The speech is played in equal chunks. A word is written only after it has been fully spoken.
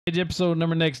Episode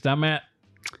number next. I'm Matt.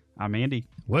 I'm Andy.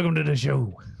 Welcome to the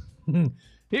show.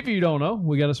 If you don't know,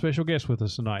 we got a special guest with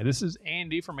us tonight. This is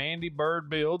Andy from Andy Bird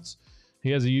Builds. He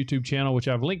has a YouTube channel, which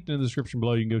I've linked in the description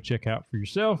below. You can go check out for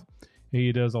yourself.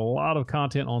 He does a lot of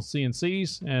content on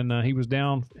CNCs, and he was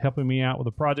down helping me out with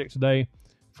a project today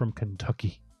from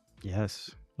Kentucky.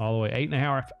 Yes. All the way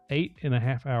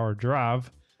 8.5 hour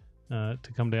drive to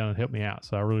come down and help me out.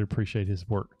 So I really appreciate his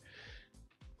work.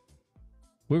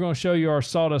 We're going to show you our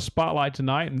sawdust spotlight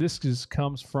tonight, and this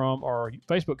comes from our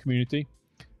Facebook community.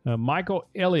 Michael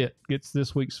Elliott gets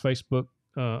this week's Facebook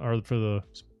or for the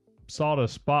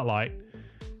sawdust spotlight.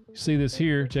 You see this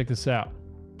here? Check this out.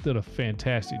 Did a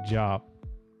fantastic job.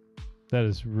 That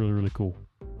is really, really cool.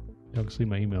 Y'all can see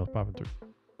my emails popping through.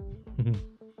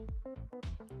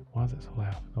 Why is that so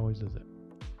loud? It always does that.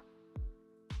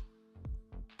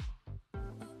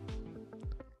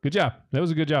 Good job. That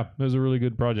was a good job. That was a really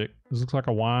good project. This looks like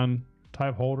a wine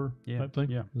type holder type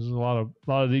thing. Yeah. This is a lot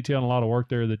of detail and a lot of work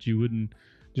there that you wouldn't,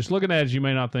 just looking at it, you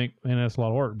may not think, man, that's a lot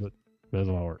of work, but that's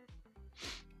a lot of work.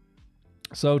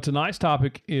 So tonight's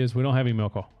topic is, we don't have email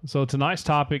call. So tonight's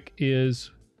topic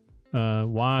is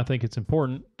why I think it's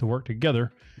important to work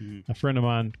together. A friend of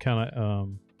mine kind of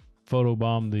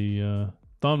photobombed the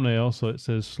thumbnail, so it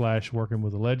says / working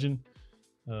with a legend.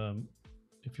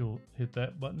 If you'll hit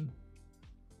that button,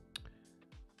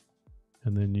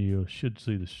 and then you should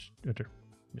see this right there.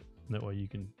 Yep. That way you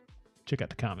can check out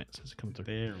the comments as it comes through.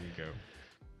 There we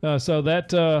go. So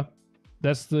that's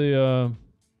the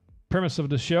premise of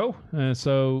the show. And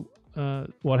so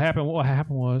what happened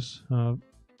was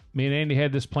me and Andy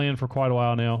had this plan for quite a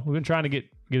while now. We've been trying to get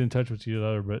in touch with each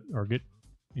other, or get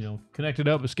connected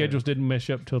up, but schedules didn't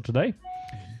mesh up till today.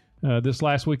 This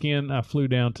last weekend, I flew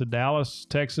down to Dallas,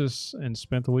 Texas, and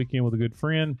spent the weekend with a good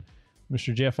friend,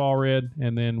 Mr. Jeff Allred,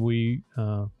 and then we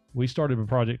started a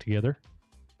project together.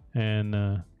 And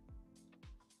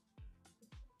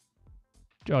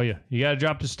oh yeah, you got to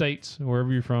drop the states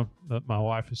wherever you're from. But my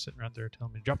wife is sitting right there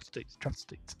telling me, drop the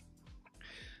states.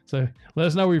 So let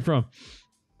us know where you're from.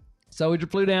 So we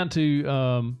flew down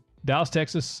to Dallas,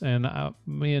 Texas, and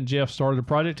me and Jeff started a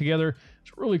project together.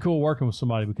 It's really cool working with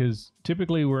somebody because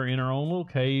typically we're in our own little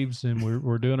caves and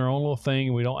we're doing our own little thing,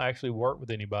 and we don't actually work with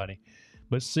anybody.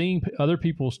 But seeing other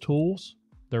people's tools,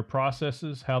 their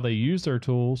processes, how they use their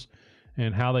tools,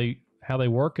 and how they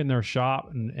work in their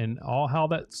shop, and all how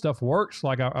that stuff works.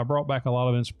 Like I brought back a lot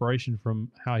of inspiration from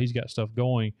how he's got stuff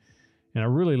going, and I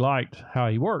really liked how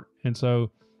he worked. And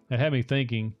so it had me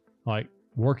thinking, like,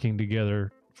 working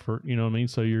together for, you know what I mean?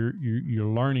 So you're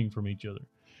learning from each other.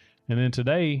 And then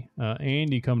today,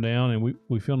 Andy come down and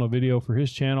we filmed a video for his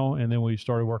channel, and then we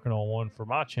started working on one for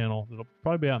my channel. It'll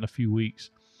probably be out in a few weeks.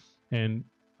 And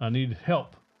I needed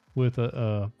help with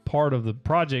a part of the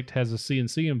project has a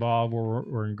CNC involved where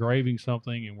we're engraving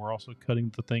something, and we're also cutting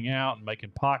the thing out and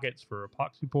making pockets for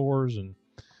epoxy pours and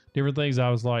different things. I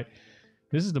was like,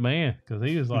 this is the man, because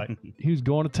he was like, he was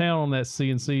going to town on that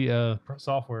CNC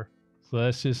software. So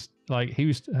that's just like, we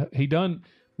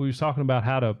was talking about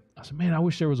I said, man, I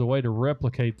wish there was a way to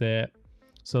replicate that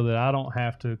so that I don't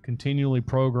have to continually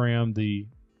program the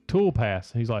tool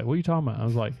paths. He's like, what are you talking about? I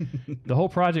was like, the whole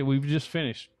project we've just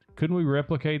finished, couldn't we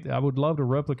replicate? I would love to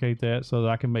replicate that so that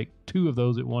I can make 2 of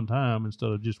those at one time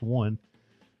instead of just one.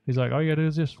 He's like, all you gotta do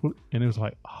is just, and it was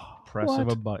like, oh, press of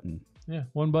a button. Yeah,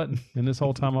 one button. And this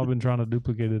whole time I've been trying to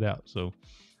duplicate it out. So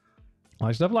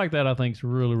like stuff like that, I think is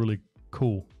really, really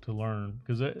cool to learn,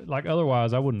 because like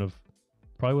otherwise I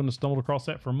probably wouldn't have stumbled across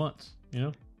that for months,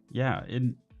 Yeah,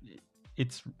 and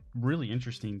it's really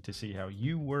interesting to see how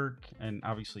you work, and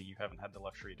obviously you haven't had the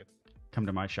luxury to come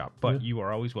to my shop, but you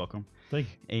are always welcome. Thank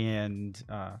you. And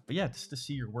but yeah, just to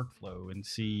see your workflow and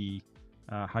see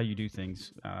how you do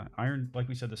things. Iron, like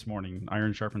we said this morning,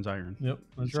 iron sharpens iron. Yep,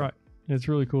 that's right. It's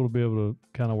really cool to be able to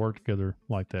kind of work together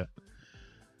like that.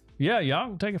 Yeah, y'all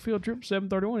can take a field trip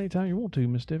 731 anytime you want to,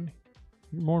 Miss Stephanie.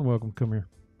 You're more than welcome to come here.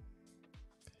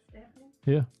 Stephanie?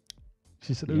 Yeah.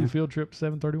 She said, ooh, field trip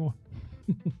 731.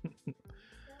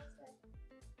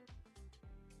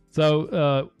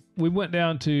 So we went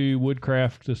down to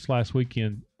Woodcraft this last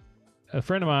weekend. A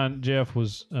friend of mine, Jeff,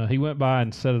 he went by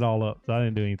and set it all up. So I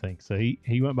didn't do anything. So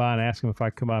he went by and asked him if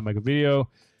I could come by and make a video.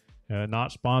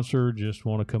 Not sponsored, just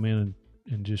want to come in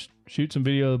and just shoot some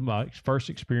video of my first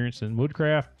experience in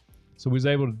Woodcraft. So we was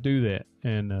able to do that.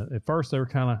 And at first they were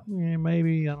kind of,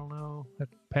 maybe, I don't know, have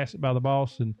to pass it by the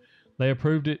boss. And they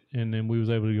approved it, and then we was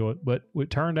able to go. But it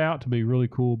turned out to be really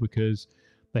cool because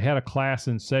they had a class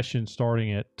in session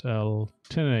starting at 10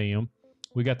 a.m.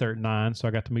 We got there at 9, so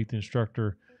I got to meet the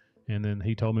instructor And then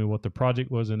he told me what the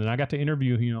project was, and then I got to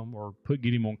interview him or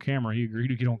get him on camera. He agreed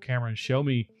to get on camera and show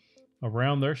me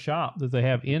around their shop that they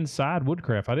have inside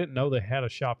Woodcraft. I didn't know they had a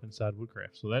shop inside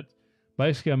Woodcraft. So that's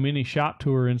basically a mini shop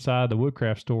tour inside the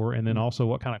Woodcraft store, and then also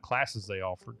what kind of classes they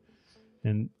offered.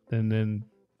 And then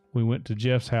we went to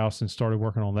Jeff's house and started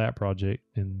working on that project.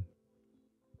 And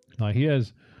like he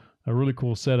has a really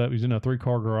cool setup. He's in a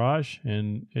 3-car garage,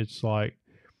 and it's like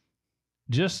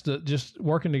just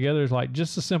working together is like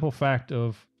just the simple fact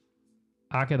of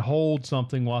I could hold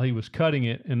something while he was cutting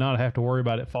it and not have to worry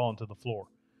about it falling to the floor.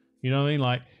 You know what I mean?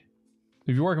 Like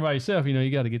if you're working by yourself,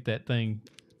 you got to get that thing,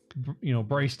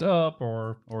 braced up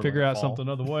or figure out something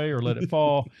another way or let it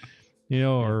fall,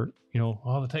 or,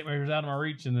 the tape measure's out of my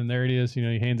reach, and then there it is, he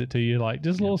hands it to you, like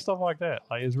just little stuff like that.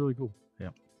 Like it's really cool.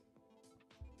 Yeah.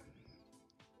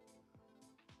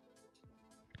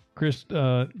 Chris,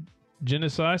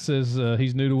 Genesai says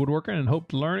he's new to woodworking and hope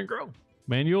to learn and grow.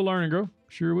 Man, you'll learn and grow.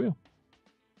 Sure will.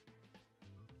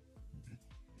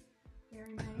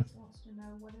 Gary Mays wants to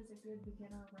know, what is a good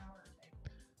beginner router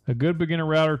table? A good beginner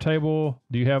router table.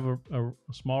 Do you have a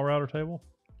small router table?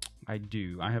 I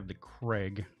do. I have the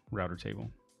Craig router table.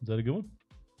 Is that a good one?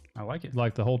 I like it.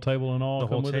 Like the whole table and all? The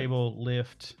whole table,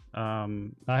 lift. I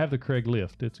have the Craig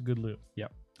lift. It's a good lift.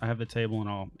 Yep. I have the table and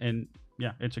all. And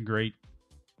yeah, it's a great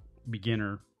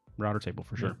beginner router table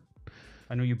for sure. Yeah.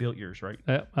 I know you built yours, right?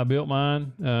 I built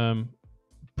mine.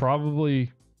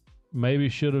 Probably maybe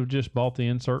should have just bought the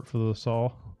insert for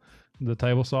the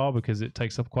table saw, because it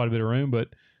takes up quite a bit of room. But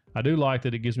I do like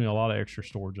that it gives me a lot of extra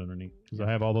storage underneath, because I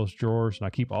have all those drawers and I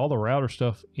keep all the router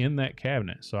stuff in that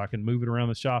cabinet so I can move it around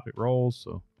the shop. It rolls.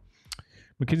 So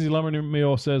Mackenzie Lumber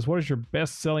Mill says, what is your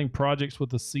best selling projects with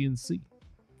the CNC?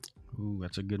 Ooh,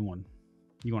 that's a good one.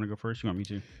 You want to go first? You want me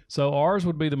to? So ours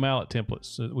would be the mallet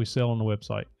templates that we sell on the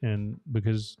website, and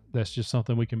because that's just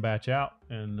something we can batch out.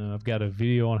 And I've got a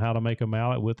video on how to make a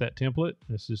mallet with that template.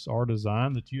 It's just our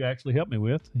design that you actually helped me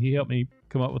with. He helped me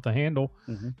come up with the handle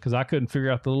because I couldn't figure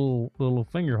out the little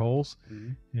finger holes,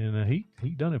 and he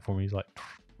done it for me. He's like,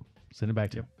 send it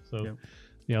back to you. So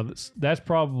that's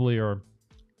probably our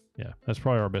best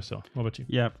seller. What about you?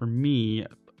 Yeah, for me,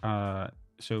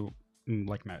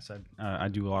 like Matt said, I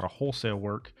do a lot of wholesale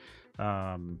work.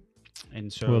 And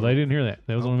so... Well, they didn't hear that.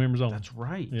 That was only members only. That's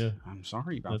right. Yeah. I'm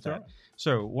sorry about that. Right.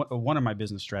 So one of my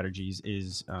business strategies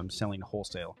is selling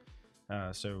wholesale.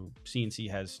 So CNC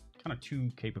has kind of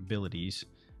 2 capabilities,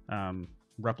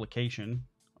 replication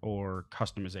or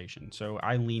customization. So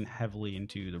I lean heavily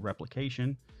into the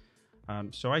replication.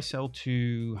 So I sell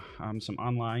to some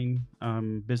online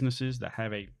businesses that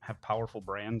have powerful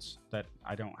brands that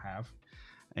I don't have.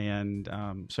 And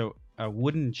so a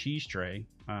wooden cheese tray,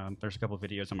 there's a couple of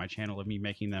videos on my channel of me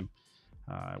making them,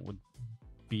 would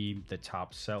be the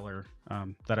top seller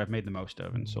that I've made the most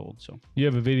of and sold. So you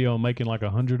have a video on making like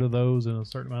 100 of those in a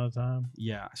certain amount of time?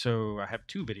 Yeah. So I have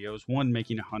 2 videos, one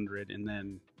making 100, and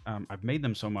then I've made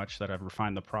them so much that I've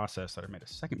refined the process that I made a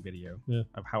second video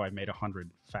of how I made 100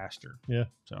 faster. Yeah.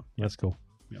 So that's cool.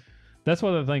 Yep. That's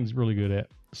what that thing's really good at.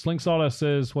 Sling Sawdust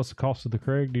says, what's the cost of the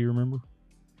Craig? Do you remember?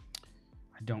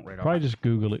 I don't right off. Probably just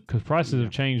Google it, because prices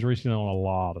have changed recently on a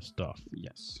lot of stuff.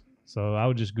 Yes. So I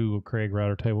would just Google Craig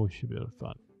router table. You should be able to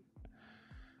find it.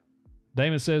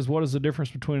 Damon says, what is the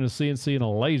difference between a CNC and a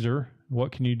laser?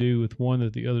 What can you do with one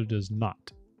that the other does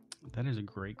not? That is a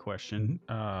great question.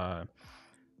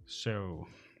 So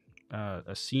a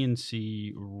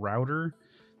CNC router.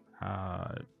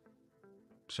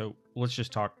 So let's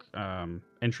just talk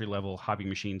entry-level hobby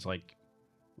machines like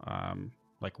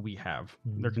we have.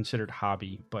 They're considered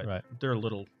hobby, but they're a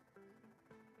little...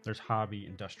 There's hobby,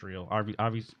 industrial.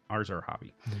 Ours are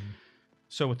hobby.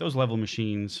 So with those level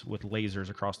machines with lasers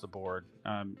across the board,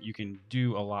 you can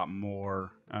do a lot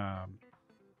more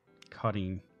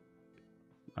cutting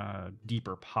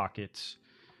deeper pockets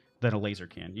than a laser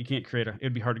can. You can't create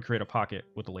it'd be hard to create a pocket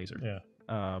with a laser. Yeah.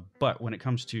 But when it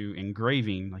comes to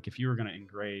engraving, like if you were going to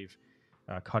engrave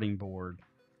a cutting board,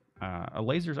 a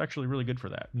laser is actually really good for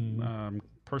that.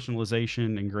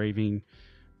 Personalization, engraving,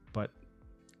 but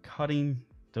cutting,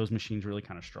 those machines really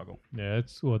kind of struggle. Yeah,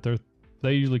 it's what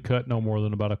they usually cut no more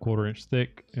than about a 1/4 inch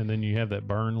thick, and then you have that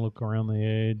burn look around the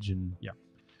edge. And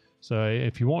so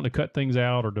if you want to cut things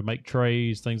out or to make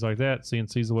trays, things like that,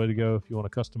 CNC is the way to go. If you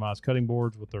want to customize cutting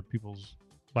boards with their people's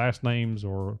last names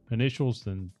or initials,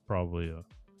 then probably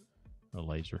a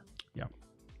laser. Yep.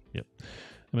 And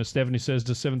Miss Stephanie says,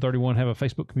 does 731 have a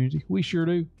Facebook community? We sure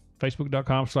do.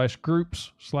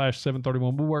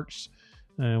 Facebook.com/groups/731 Woodworks.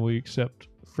 And we accept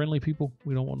friendly people.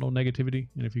 We don't want no negativity.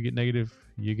 And if you get negative,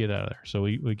 you get out of there. So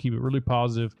we keep it really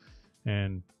positive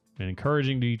and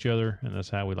encouraging to each other. And that's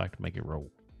how we like to make it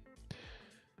roll.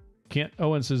 Kent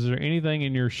Owen says, is there anything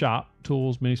in your shop,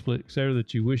 tools, mini split, etc.,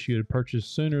 that you wish you had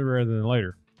purchased sooner rather than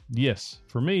later? Yes.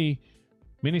 For me,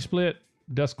 mini split,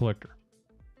 dust collector.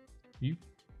 You?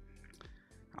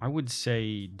 I would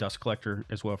say dust collector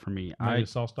as well for me. Maybe a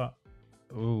saw stop.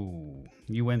 Oh,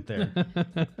 you went there.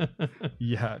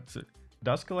 Yeah, it's a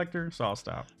dust collector, saw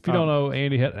stop. If you don't know,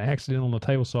 Andy had an accident on the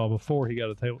table saw before he got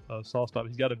a saw stop.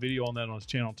 He's got a video on that on his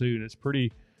channel too, and it's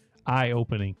pretty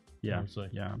eye-opening. Yeah, I would say.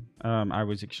 yeah. I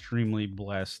was extremely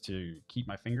blessed to keep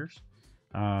my fingers,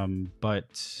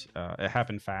 but it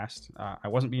happened fast. I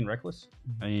wasn't being reckless,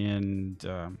 and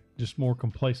Just more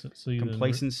complacency.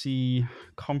 complacency,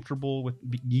 comfortable with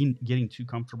getting too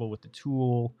comfortable with the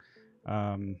tool,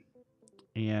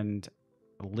 and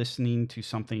listening to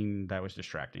something that was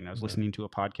distracting. I was listening to a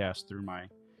podcast through my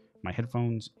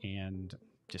headphones and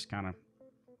just kind of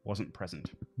wasn't present.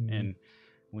 And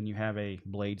when you have a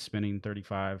blade spinning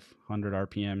 3,500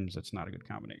 RPMs, that's not a good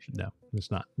combination. No,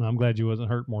 it's not. I'm glad you wasn't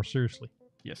hurt more seriously.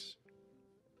 Yes.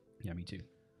 Yeah, me too.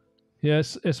 Yeah,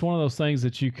 it's one of those things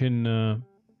that you can,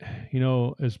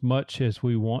 as much as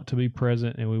we want to be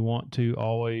present and we want to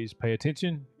always pay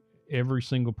attention, every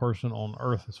single person on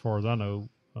earth, as far as I know,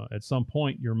 at some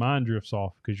point your mind drifts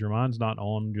off because your mind's not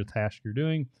on your task you're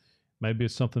doing. Maybe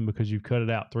it's something because you've cut it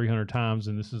out 300 times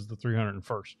and this is the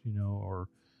 301st, or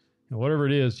whatever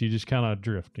it is, you just kind of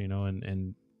drift,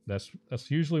 and that's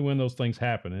usually when those things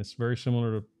happen. It's very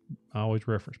similar to, I always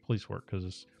reference police work because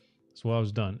it's what I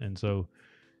was done. And so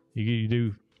you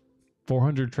do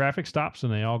 400 traffic stops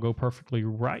and they all go perfectly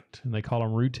right. And they call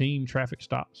them routine traffic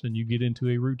stops, and you get into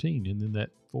a routine. And then that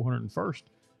 401st,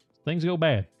 things go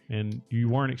bad and you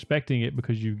weren't expecting it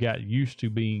because you got used to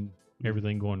being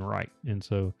everything going right. And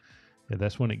so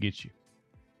that's when it gets you.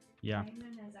 Yeah.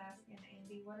 Damon is asking,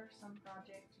 Andy, what are some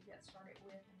projects you get started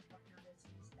with and help your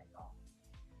business take off?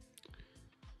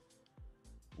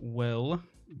 Well,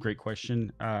 great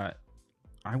question.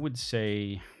 I would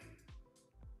say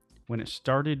when it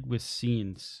started with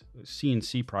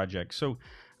CNC projects. So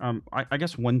I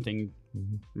guess one thing,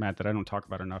 Matt, that I don't talk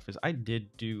about enough is I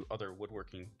did do other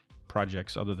woodworking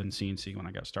projects other than CNC when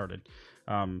I got started.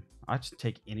 I just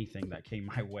take anything that came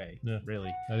my way,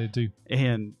 really. I did too.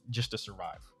 And just to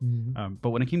survive.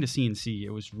 But when it came to CNC, it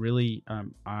was really,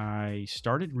 I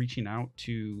started reaching out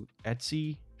to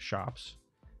Etsy shops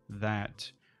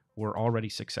that were already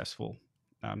successful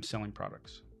selling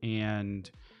products. And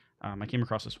I came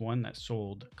across this one that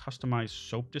sold customized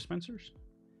soap dispensers.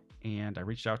 And I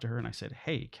reached out to her and I said,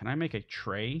 hey, can I make a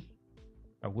tray,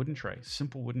 a wooden tray,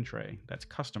 simple wooden tray that's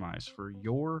customized for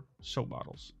your soap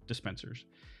bottles, dispensers?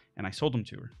 And I sold them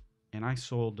to her. And I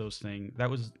sold those things.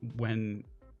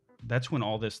 That's when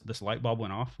all this light bulb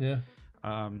went off. Yeah.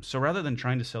 So rather than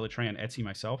trying to sell a tray on Etsy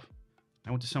myself, I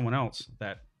went to someone else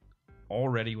that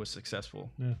already was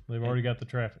successful. Yeah. They've already got the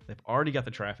traffic. They've already got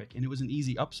the traffic, and it was an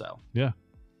easy upsell. Yeah.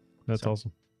 That's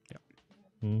awesome.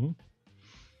 Yeah.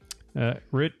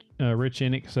 Rich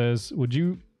Enick says,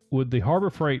 would the Harbor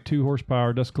Freight 2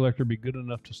 horsepower dust collector be good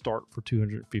enough to start for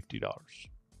 $250?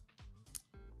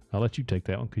 I'll let you take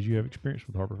that one because you have experience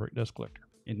with Harbor Freight dust collector.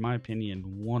 In my opinion,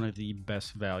 one of the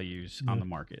best values on the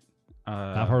market.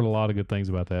 I've heard a lot of good things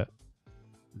about that.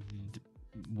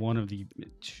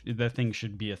 That thing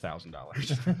should be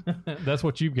 $1,000. That's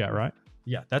what you've got, right?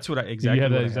 Yeah, that's what Do you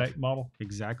have that exact model?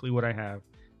 Exactly what I have.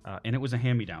 And it was a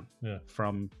hand-me-down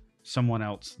from someone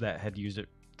else that had used it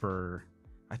for,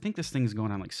 I think this thing's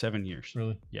going on like 7 years.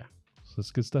 Really? Yeah. So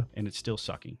that's good stuff. And it's still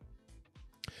sucking.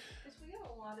 Because we get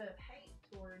a lot of hate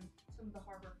toward some of the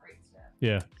Harbor Freight stuff.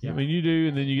 Yeah. Yeah. I mean, you do,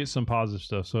 and then you get some positive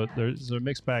stuff. So there's a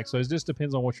mixed bag. So it just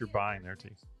depends on what you're buying there, too.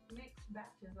 Mixed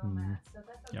batches on that. So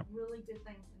that's a really good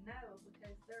thing to know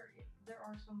because there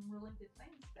are some really good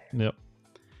things there.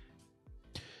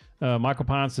 Yep. Michael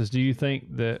Pine says, do you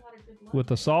think that with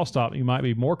the saw stop, you might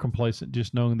be more complacent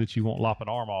just knowing that you won't lop an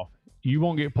arm off? You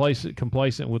won't get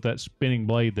complacent with that spinning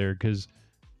blade there because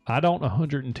I don't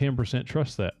 110%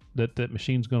 trust that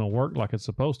machine's going to work like it's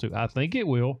supposed to. I think it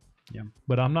will,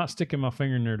 but I'm not sticking my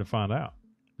finger in there to find out.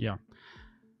 Yeah.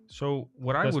 So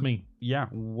what That's I would, me. Yeah.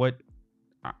 What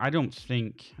I don't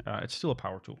think it's still a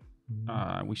power tool.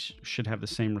 We should have the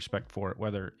same respect for it,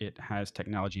 whether it has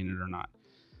technology in it or not.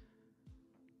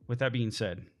 With that being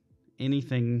said,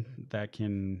 anything that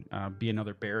can be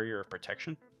another barrier of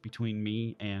protection between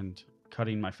me and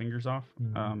cutting my fingers off.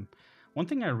 One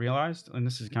thing I realized, and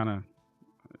this is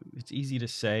it's easy to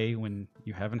say when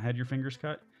you haven't had your fingers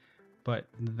cut, but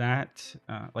that,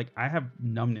 I have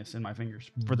numbness in my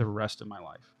fingers for the rest of my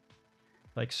life.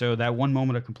 So that one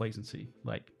moment of complacency,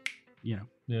 Yeah.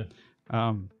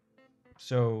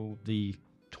 So the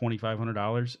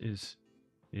 $2,500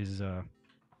 is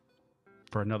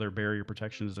for another barrier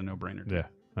protection is a no-brainer.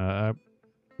 Yeah,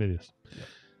 it is. Yep.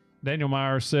 Daniel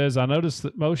Myers says, I noticed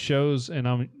that most shows, and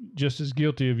I'm just as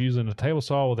guilty of using a table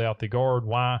saw without the guard.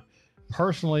 Why?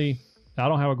 Personally, I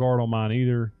don't have a guard on mine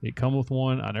either. It come with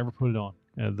one. I never put it on.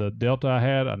 The Delta I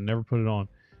had, I never put it on.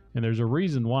 And there's a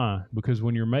reason why. Because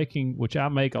when you're making, which I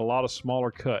make a lot of smaller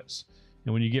cuts,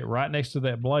 and when you get right next to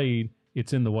that blade,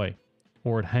 it's in the way,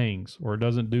 or it hangs, or it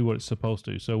doesn't do what it's supposed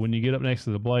to. So when you get up next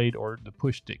to the blade, or the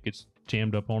push stick gets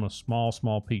jammed up on a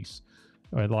small piece.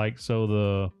 Like, so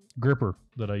the gripper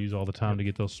that I use all the time to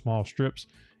get those small strips,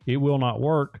 it will not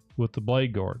work with the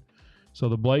blade guard. So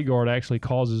the blade guard actually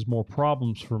causes more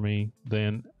problems for me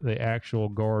than the actual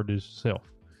guard itself.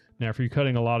 Now, if you're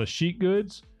cutting a lot of sheet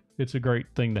goods, it's a great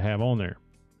thing to have on there.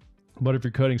 But if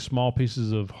you're cutting small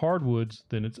pieces of hardwoods,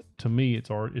 then it's, to me,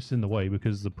 it's in the way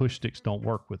because the push sticks don't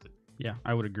work with it. Yeah,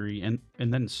 I would agree. And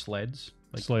then sleds.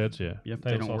 Sleds, yeah. Yep,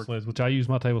 table saw sleds, which I use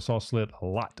my table saw sled a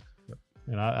lot. Yep.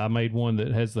 And I made one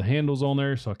that has the handles on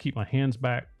there, so I keep my hands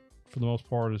back for the most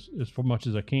part as much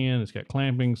as I can. It's got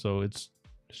clamping, so it's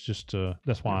just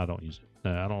that's why I don't use it.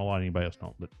 I don't know why anybody else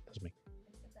don't, but that's me.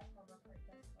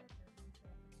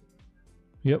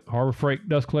 Yep, Harbor Freight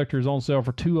dust collector is on sale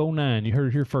for $209. You heard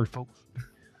it here first, folks.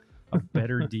 A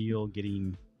better deal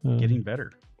getting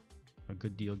better. A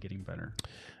good deal getting better.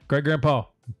 Great Grandpa.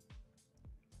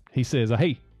 He says,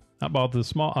 "Hey, I bought a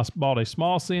small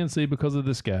CNC because of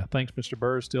this guy. Thanks, Mr.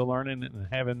 Burr. Still learning and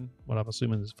having what I'm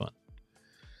assuming is fun."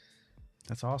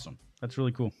 That's awesome. That's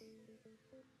really cool.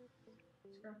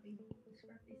 Scruffy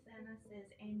Santa says,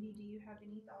 Andy, do you have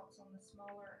any thoughts on the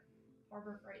smaller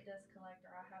Harbor Freight dust collector?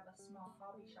 I have a small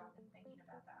hobby shop and thinking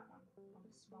about that one. On the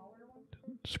smaller one?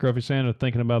 Scruffy Santa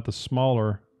thinking about the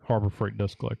smaller Harbor Freight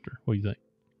dust collector. What do you think?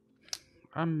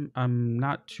 I'm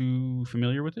not too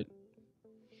familiar with it.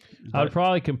 I would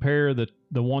probably compare the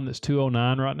one that's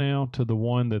 $209 right now to the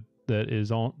one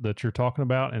that you're talking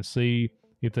about and see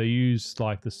if they use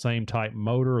like the same type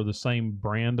motor or the same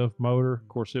brand of motor. Of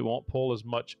course, it won't pull as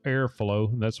much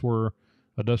airflow. And that's where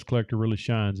a dust collector really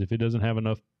shines. If it doesn't have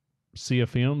enough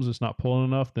CFMs, it's not pulling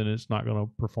enough, then it's not going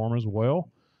to perform as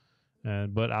well.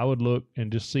 But I would look and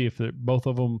just see if both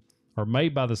of them are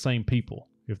made by the same people.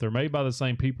 If they're made by the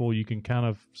same people, you can kind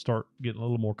of start getting a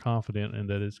little more confident in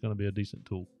that it's going to be a decent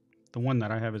tool. The one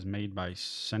that I have is made by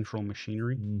Central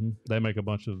Machinery. Mm-hmm. They make a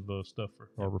bunch of stuff for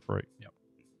Harbor Freight. Yep.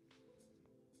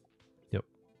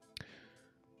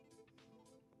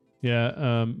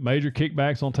 Yeah, major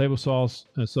kickbacks on table saws.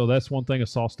 So that's one thing a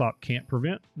saw stop can't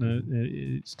prevent.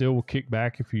 It still will kick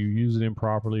back if you use it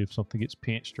improperly, if something gets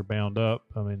pinched or bound up.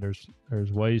 I mean,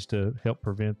 there's ways to help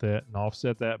prevent that and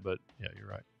offset that, but yeah, you're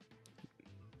right.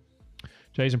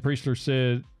 Jason Priestler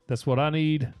said, that's what I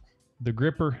need. The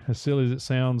gripper, as silly as it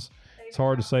sounds, it's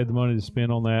hard to save the money to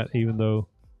spend on that, even though,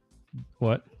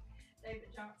 what? David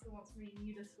Johnson wants me and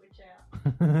you to switch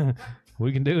out.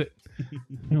 We can do it.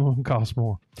 It won't cost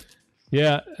more.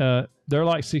 Yeah, they're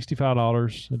like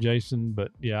 $65, Jason,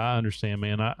 but yeah, I understand,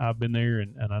 man. I've been there,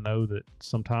 and I know that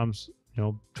sometimes,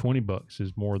 $20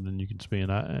 is more than you can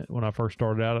spend. When I first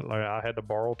started out, I had to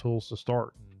borrow tools to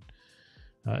start.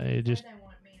 And, it just... They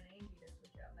want me and Andy to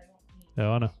switch out. They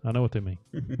want me. Oh, I know what they mean.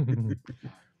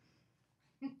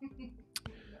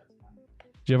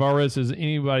 Jeff Alred says,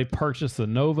 anybody purchase the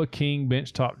Nova King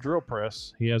benchtop drill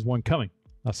press? He has one coming.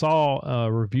 I saw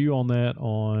a review on that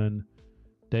on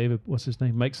David, what's his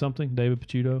name? Make Something, David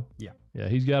Picciuto. Yeah. Yeah,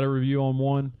 he's got a review on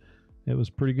one. It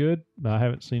was pretty good. I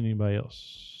haven't seen anybody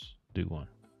else do one,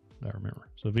 I remember.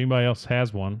 So if anybody else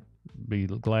has one, be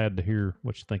glad to hear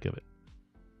what you think of it.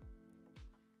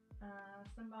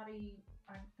 Somebody,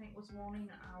 I think, was wanting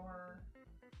our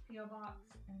P.O. box,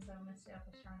 and so Miss Steph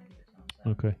was trying to give it to him.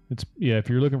 So. Okay. If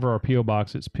you're looking for our P.O.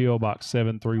 box, it's P.O. Box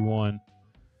 731.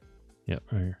 Yep,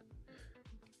 right here.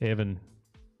 Evan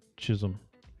Chisholm.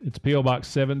 It's P.O. Box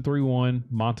 731,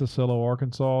 Monticello,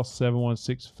 Arkansas,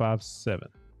 71657.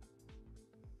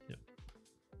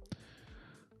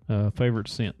 Yep. Favorite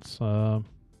scents. I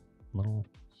don't know.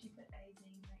 She put AZ,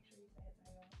 make sure you say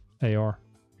it's AR.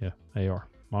 Yeah, AR.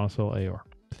 Monticello AR.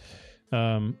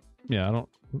 Yeah, I don't.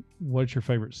 What's your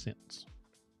favorite scents?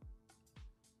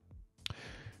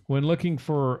 When looking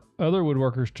for other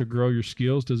woodworkers to grow your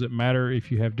skills, does it matter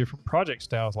if you have different project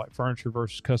styles like furniture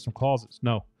versus custom closets?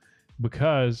 No,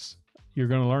 because you're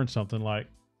going to learn something. Like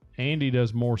Andy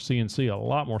does more CNC, a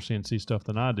lot more CNC stuff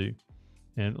than I do.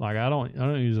 And like, I don't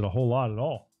use it a whole lot at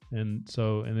all. And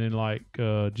then like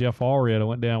Jeff Allred, I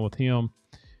went down with him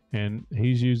and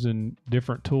he's using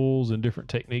different tools and different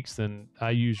techniques than I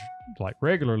use like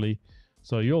regularly.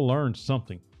 So you'll learn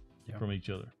something from each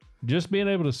other. just being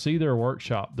able to see their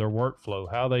workshop, their workflow,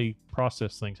 how they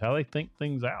process things, how they think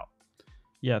things out.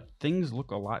 Yeah, things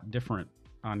look a lot different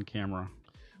on camera.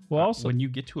 Well, also when you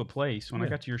get to a place, when I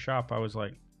got to your shop, I was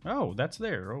like, oh, that's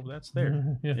there. Oh, that's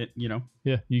there. Yeah. You know?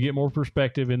 Yeah, you get more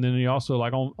perspective. And then you also,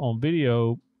 like on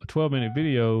video, a 12-minute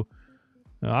video,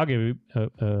 I'll give you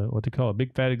what they call a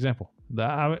big fat example.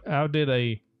 I did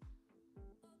a...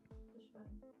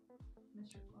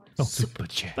 Mr. Clark. Oh, Super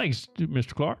chat. thanks,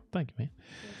 Mr. Clark. Thank you, man.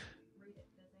 Just read it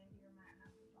because Andy or Matt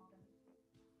has to talk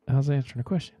it. I was answering a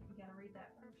question. You gotta read that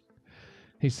first.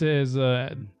 He says,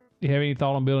 do you have any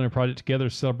thought on building a project together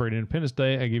to celebrate Independence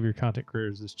Day? I give your content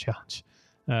creators this challenge.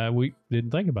 We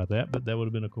didn't think about that, but that would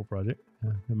have been a cool project.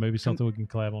 And maybe something we can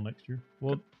collab on next year.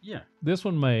 Well, Yeah. this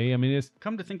one may. I mean,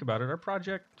 Come to think about it, our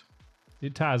project,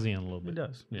 it ties in a little bit. it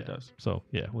does. Yeah. It does. So,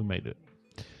 yeah, we made it.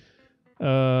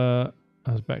 I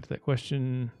was back to that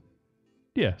question.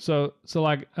 Yeah. So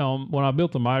like when I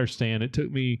built the miter stand, it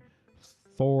took me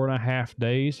 4.5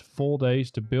 days, full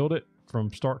days to build it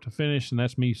from start to finish. And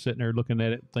that's me sitting there looking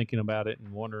at it, thinking about it,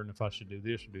 and wondering if I should do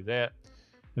this or do that.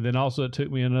 And then also it took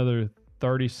me another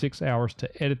 36 hours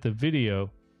to edit the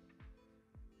video.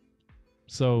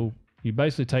 So you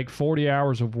basically take 40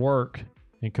 hours of work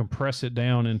and compress it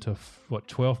down into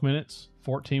 12 minutes,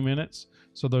 14 minutes.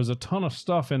 So there's a ton of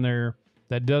stuff in there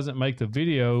that doesn't make the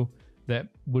video that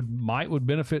would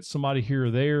benefit somebody here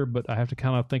or there, but I have to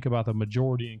kind of think about the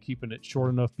majority and keeping it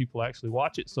short enough people actually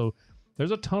watch it. So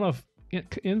there's a ton of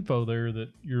info there that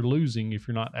you're losing if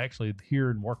you're not actually here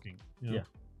and working. You know?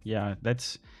 Yeah,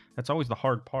 that's always the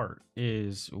hard part,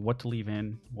 is what to leave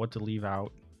in, what to leave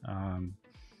out.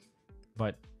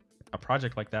 But a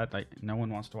project like that, no one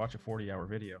wants to watch a 40-hour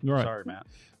video. Right. Sorry, Matt.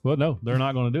 Well, no, they're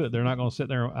not going to do it. They're not going to sit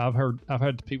there. I've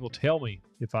had people tell me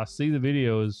if I see the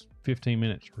video is 15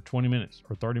 minutes or 20 minutes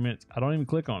or 30 minutes, I don't even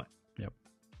click on it. Yep.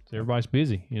 So everybody's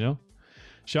busy, you know.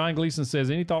 Shine Gleason says,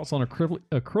 any thoughts on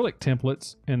acrylic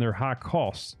templates and their high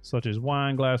costs, such as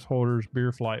wine glass holders,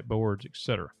 beer flight boards,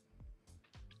 etc.?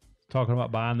 Talking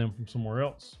about buying them from somewhere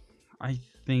else. I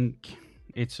think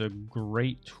it's a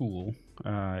great tool,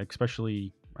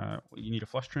 especially you need a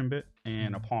flush trim bit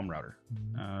and a palm router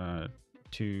and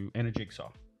a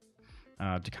jigsaw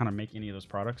to kind of make any of those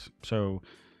products. So,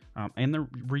 and they're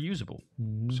reusable.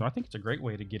 So I think it's a great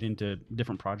way to get into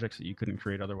different projects that you couldn't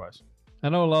create otherwise. I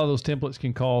know a lot of those templates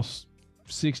can cost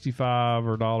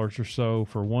 $65 or so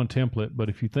for one template, but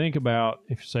if you think about,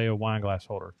 if you say a wine glass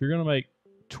holder, if you're going to make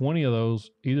 20 of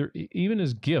those, even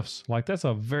as gifts, like that's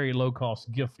a very low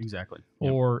cost gift. Exactly.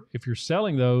 Or if you're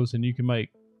selling those and you can make,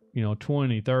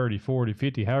 20, 30, 40,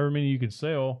 50, however many you can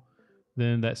sell,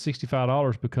 then that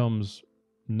 $65 becomes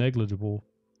negligible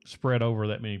spread over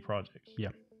that many projects. Yeah.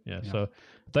 So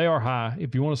they are high.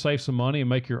 If you want to save some money and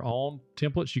make your own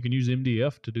templates, you can use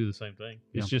MDF to do the same thing.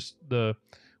 It's just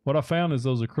what I found is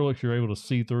those acrylics, you're able to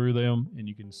see through them and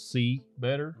you can see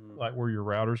better, like where your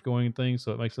router's going and things.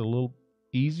 So it makes it a little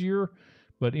easier,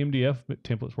 but MDF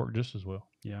templates work just as well.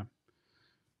 Yeah.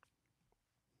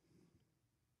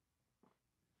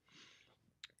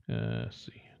 Let's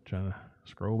see. Trying to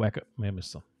scroll back up. May have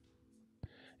missed some.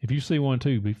 If you see one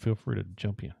too, feel free to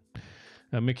jump in.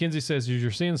 Mackenzie says, "Is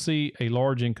your CNC a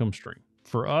large income stream?"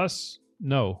 For us,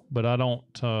 no, but I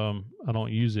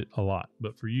don't use it a lot.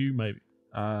 But for you, maybe.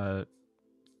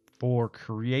 For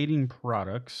creating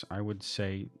products, I would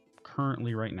say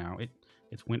currently right now it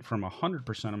went from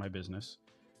 100% of my business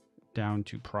down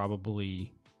to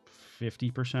probably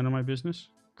 50% of my business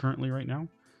currently right now,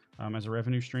 as a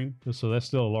revenue stream. So that's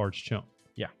still a large chunk.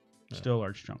 Yeah, still a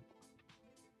large chunk.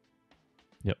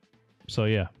 Yep. So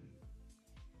yeah.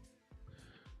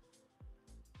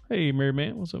 Hey, Mary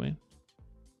Man, what's up, man?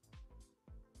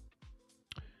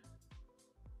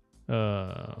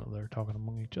 They're talking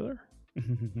among each other.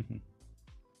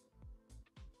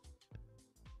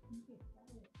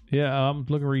 Yeah, I'm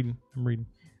reading.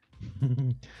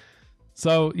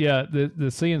 So yeah, the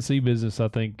CNC business, I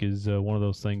think, is one of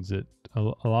those things that a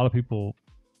lot of people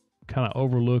kind of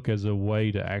overlook as a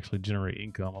way to actually generate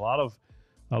income. A lot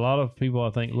of people, I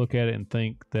think, look at it and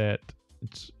think that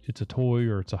it's a toy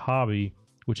or it's a hobby,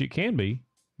 which it can be.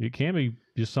 It can be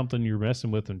just something you're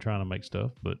messing with and trying to make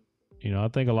stuff. But I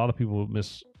think a lot of people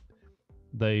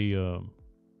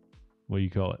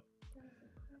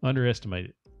underestimate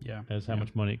it. Yeah, as how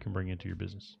much money it can bring into your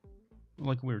business.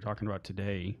 Like we were talking about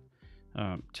today,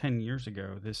 10 years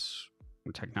ago, this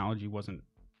technology wasn't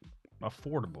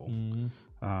affordable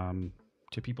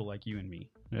to people like you and me.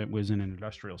 It was in an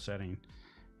industrial setting.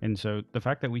 And so the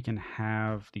fact that we can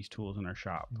have these tools in our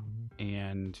shop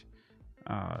and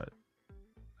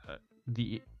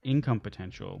the income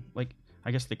potential, like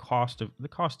I guess the cost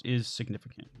is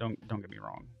significant. Don't get me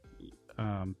wrong,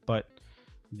 but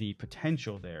the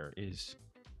potential there is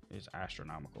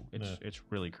astronomical. It's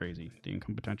really crazy, the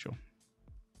income potential.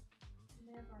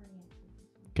 They have already answered this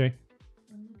one. Okay.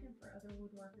 When looking for other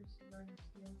woodworkers to grow your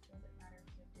skills, does it matter if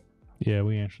you have different hobbies? Yeah,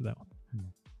 we answered that one.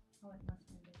 Oh, it must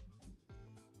mean everything.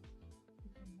 You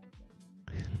can make it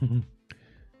mean.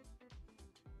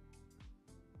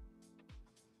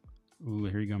 Ooh,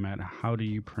 here you go, Matt. How do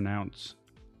you pronounce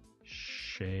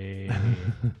shape?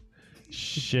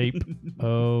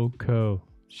 Shape-oko.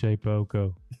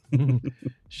 Shape-oko.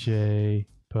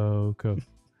 Shape-oko.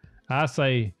 I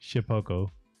say Shipoko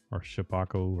or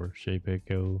Shipako or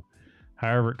Shape-oko.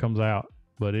 However it comes out,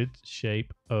 but it's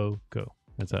Shape-oko.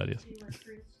 That's how it is. Chris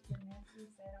Janesi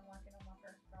said, I'm working on my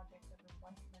first project of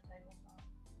replacing a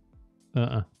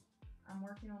tabletop. I'm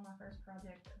working on my first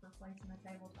project of replacing a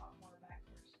tabletop for a back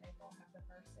porch table. I have the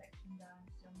first section done.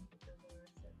 Still need to build the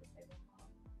rest of the tabletop.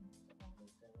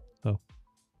 Oh.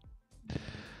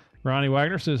 Ronnie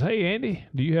Wagner says, hey, Andy,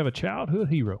 do you have a childhood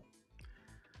hero?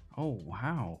 Oh,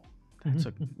 wow. That's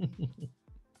a.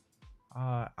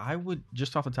 I would,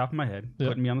 just off the top of my head,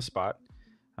 putting me on the spot,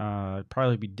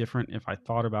 probably be different if I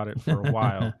thought about it for a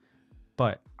while.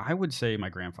 But I would say my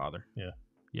grandfather. Yeah.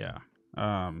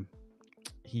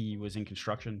 He was in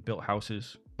construction, built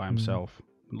houses by himself,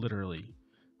 literally,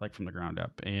 like from the ground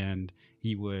up. And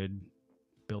he would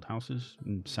build houses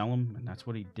and sell them, and that's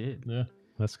what he did. Yeah,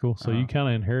 that's cool. So you kind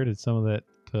of inherited some of that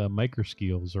maker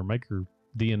skills or maker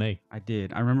DNA. I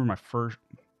did. I remember my first,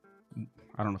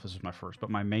 I don't know if this was my first, but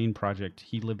my main project,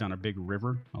 he lived on a big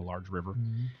river, a large river,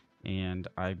 and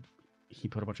he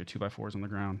put a bunch of 2x4s on the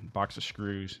ground, box of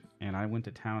screws, and I went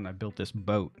to town and I built this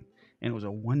boat. And it was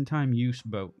a one-time use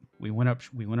boat. We went up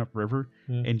river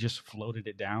and just floated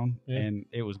it down, and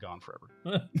it was gone forever.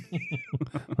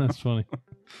 That's funny.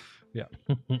 Yeah.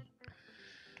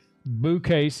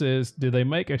 Bouquet says, do they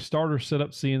make a starter setup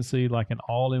CNC like an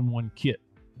all-in-one kit?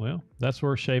 Well, that's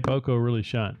where Shape-oko really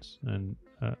shines. And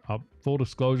full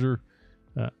disclosure,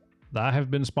 I have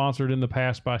been sponsored in the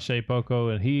past by Shape-oko,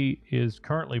 and he is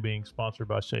currently being sponsored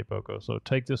by Shape-oko. So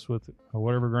take this with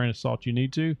whatever grain of salt you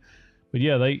need to. But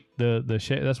yeah,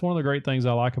 that's one of the great things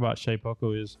I like about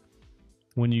Shape-oko is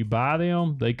when you buy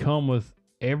them, they come with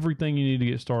everything you need to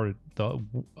get started. The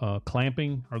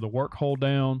clamping or the work hold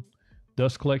down,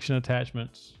 dust collection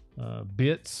attachments,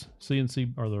 bits,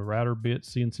 CNC or the router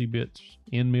bits, CNC bits,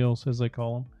 end mills as they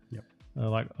call them. Yep.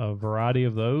 Like a variety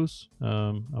of those.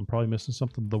 I'm probably missing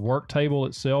something. The work table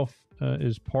itself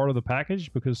is part of the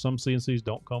package because some CNCs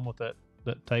don't come with that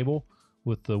table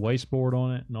with the wasteboard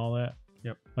on it and all that.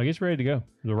 Yep. Like it's ready to go.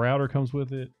 The router comes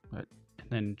with it. And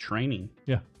then training.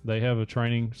 Yeah. They have a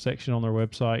training section on their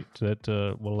website that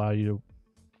will allow you to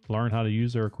learn how to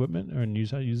use their equipment and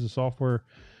how to use the software.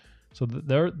 So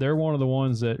they're one of the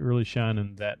ones that really shine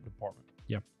in that department.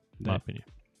 Yep. In my opinion.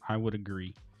 I would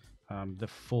agree. The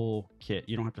full kit.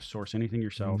 You don't have to source anything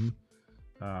yourself.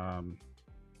 Yeah.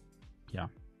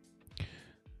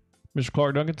 Mr.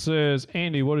 Clark Duncan says,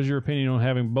 Andy, what is your opinion on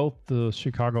having both the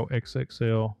Chicago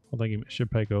XXL, I think he meant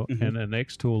Shape-oko, and an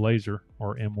X-Tool laser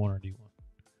or M1 or D1?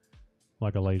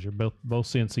 Like a laser, both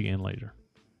CNC and laser.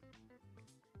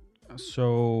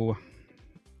 So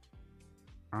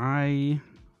I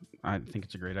think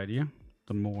it's a great idea.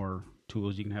 The more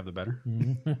tools you can have, the better.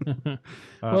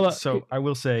 So I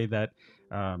will say that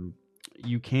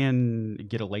you can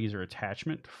get a laser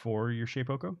attachment for your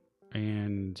Shape-oko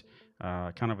and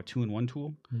kind of a 2-in-1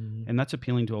 tool. And that's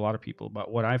appealing to a lot of people.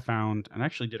 But what I found, and I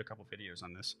actually did a couple videos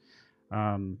on this,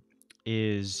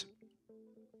 is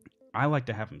I like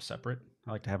to have them separate.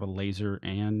 I like to have a laser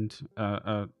and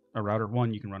a router.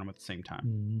 One, you can run them at the same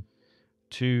time.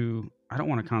 Two, I don't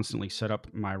want to constantly set up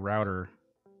my router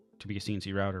to be a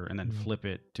CNC router and then flip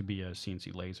it to be a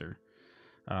CNC laser.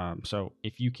 So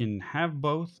if you can have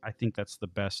both, I think that's the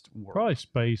best work. Probably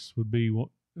space would be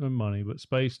money, but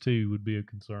space too would be a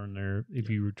concern there. If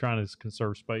you were trying to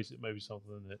conserve space, it may be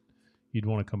something that you'd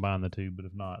want to combine the two, but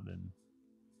if not, then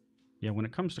when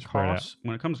it comes to cost,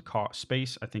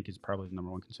 space I think is probably the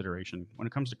number one consideration. When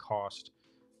it comes to cost,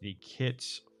 the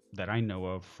kits that I know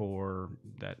of for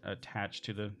that attached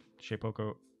to the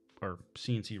Shape-oko or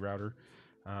CNC router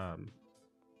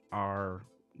are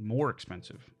more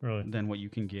expensive than what you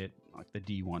can get like the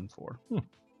D1 for.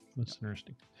 That's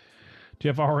interesting.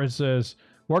 Jeff Allred says,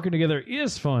 working together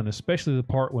is fun, especially the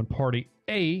part when party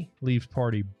A leaves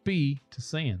party B to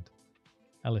sand.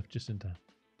 I left just in time.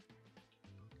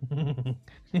 Huh?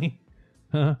 Good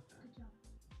job.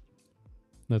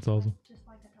 That's awesome. Just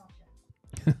like I taught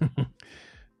you.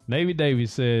 Navy Davy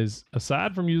says,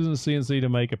 aside from using the CNC to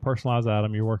make a personalized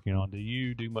item you're working on, do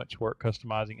you do much work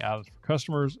customizing items for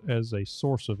customers as a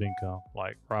source of income,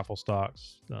 like rifle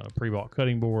stocks, pre-bought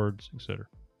cutting boards, etc.?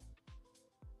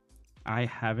 I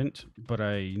haven't, but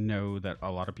I know that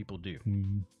a lot of people do.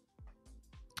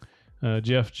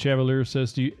 Jeff Chevalier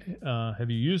says, have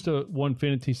you used a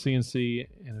Onefinity CNC,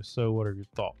 and if so, what are your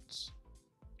thoughts?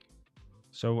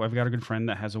 So I've got a good friend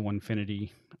that has a Onefinity.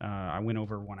 I went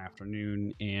over one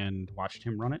afternoon and watched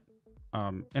him run it,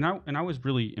 and I was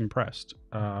really impressed.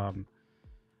 I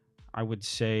would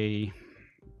say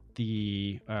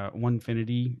the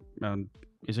Onefinity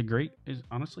is a great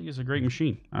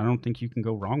machine. I don't think you can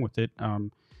go wrong with it.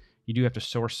 You do have to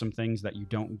source some things that you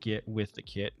don't get with the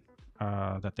kit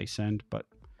that they send, but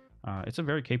it's a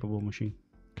very capable machine.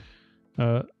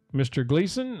 Mr.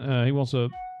 Gleason, he wants a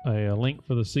link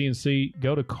for the CNC.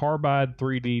 Go to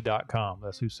carbide3d.com.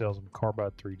 That's who sells them,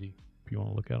 Carbide 3D, if you want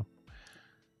to look at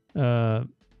them.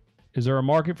 Is there a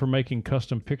market for making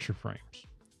custom picture frames?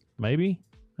 Maybe.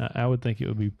 I would think it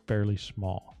would be fairly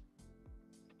small.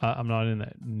 I'm not in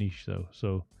that niche though,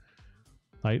 so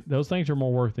like those things are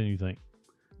more work than you think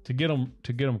to get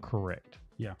them correct.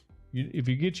 Yeah. If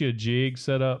you get you a jig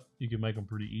set up, you can make them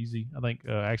pretty easy. I think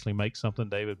actually Make Something,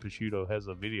 David Picciuto has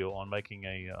a video on making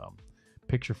a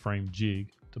picture frame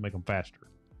jig to make them faster.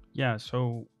 Yeah,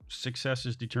 so success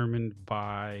is determined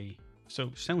by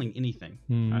selling anything.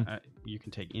 You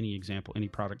can take any example, any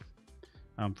product,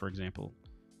 for example,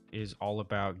 is all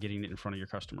about getting it in front of your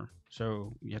customer.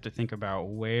 So you have to think about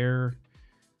where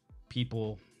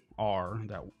people are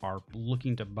that are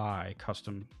looking to buy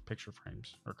custom picture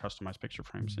frames or customized picture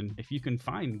frames. And if you can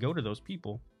go to those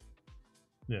people,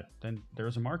 then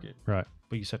there's a market. Right.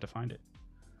 But you just have to find it.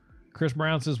 Chris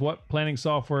Brown says, what planning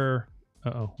software?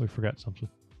 We forgot something.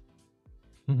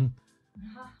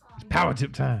 It's power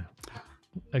tip time.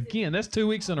 Again, that's 2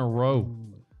 weeks in a row.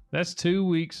 That's 2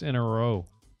 weeks in a row.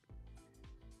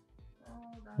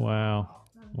 Wow.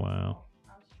 All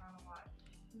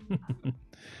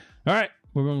right.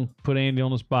 We're going to put Andy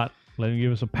on the spot. Let him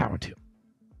give us a power tip.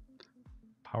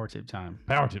 Power tip time.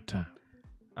 Power tip time.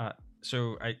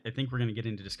 So I think we're going to get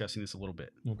into discussing this a little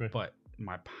bit. Okay. But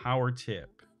my power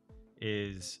tip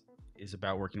is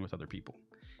about working with other people.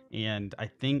 And I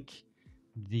think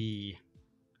the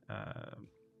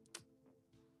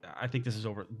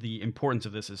importance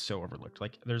of this is so overlooked.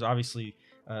 Like there's obviously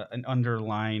an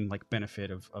underlying like benefit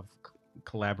of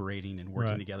collaborating and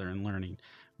working together and learning.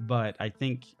 But I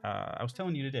think I was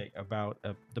telling you today about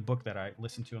the book that I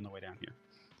listened to on the way down here.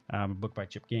 A book by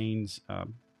Chip Gaines,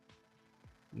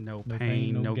 No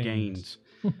Pain, No Gains.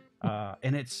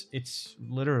 And it's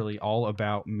literally all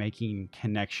about making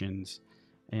connections.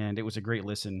 And it was a great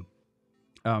listen.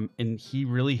 And he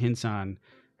really hints on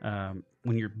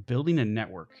when you're building a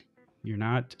network, you're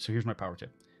not. So here's my power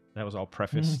tip. That was all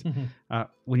prefaced.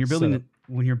 When you're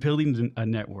building a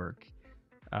network,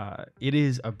 it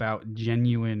is about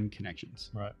genuine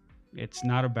connections. Right. It's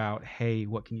not about, hey,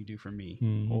 what can you do for me?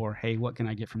 Mm-hmm. Or, hey, what can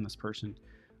I get from this person?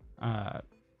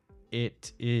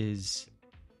 It is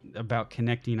about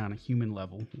connecting on a human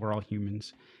level. We're all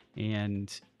humans.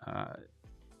 And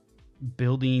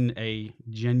building a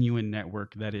genuine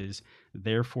network that is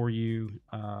there for you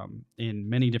in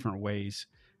many different ways.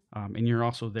 And you're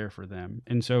also there for them.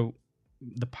 And so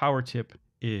the power tip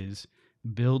is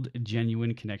build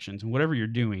genuine connections. And whatever you're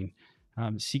doing,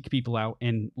 seek people out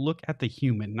and look at the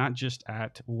human, not just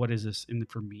at what is this in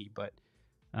for me, but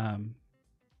I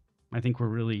think we're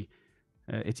really,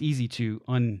 it's easy to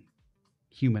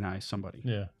unhumanize somebody.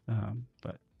 Yeah.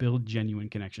 But build genuine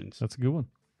connections. That's a good one.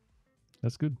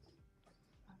 That's good.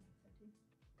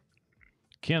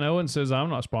 Ken Owen says, I'm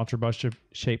not sponsored by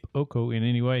Shape Oko in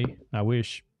any way. I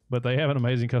wish, but they have an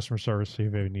amazing customer service if you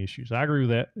have any issues. I agree with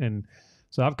that. And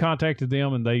so I've contacted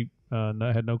them, and they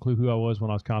had no clue who I was when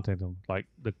I was contacting them. Like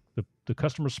the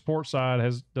customer support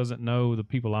side doesn't know the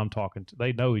people I'm talking to.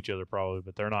 They know each other probably,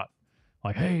 but they're not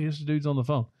like, hey, this dude's on the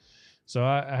phone. So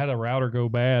I had a router go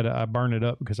bad. I burned it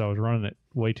up because I was running it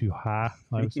way too high.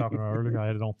 Like I was talking about earlier. I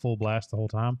had it on full blast the whole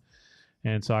time.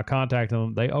 And so I contacted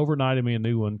them. They overnighted me a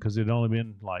new one because it had only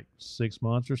been like 6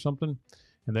 months or something.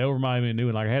 And they overnighted me a new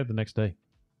one. Like I had it the next day.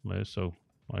 So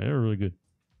they were really good.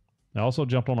 I also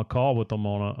jumped on a call with them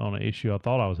on an issue I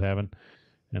thought I was having.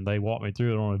 And they walked me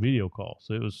through it on a video call.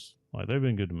 So it was like, they've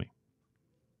been good to me.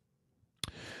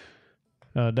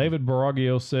 David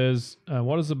Baragio says,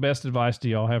 what is the best advice do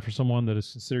y'all have for someone that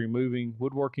is considering moving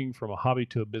woodworking from a hobby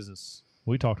to a business?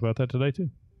 We talked about that today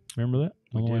too. Remember that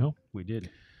on the way home? We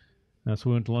did. So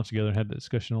we went to lunch together and had that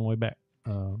discussion on the way back.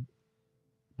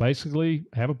 Basically,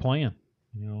 have a plan.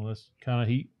 You know, that's kind of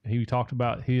he talked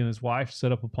about he and his wife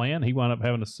set up a plan. He wound up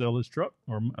having to sell his truck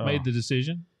or made the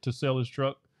decision to sell his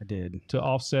truck. I did. To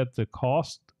offset the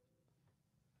cost.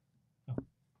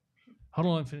 Hold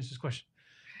on, let me finish this question.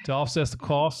 To offset the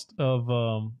cost of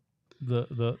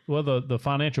the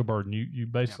financial burden. You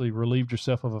basically relieved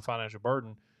yourself of a financial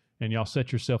burden, and y'all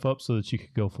set yourself up so that you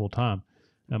could go full time.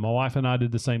 And my wife and I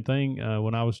did the same thing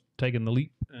when I was taking the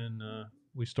leap, and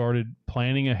we started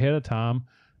planning ahead of time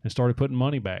and started putting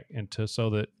money back into so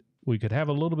that we could have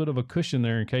a little bit of a cushion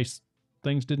there in case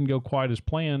things didn't go quite as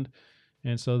planned,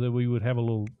 and so that we would have a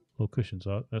little cushion.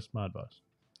 So that's my advice.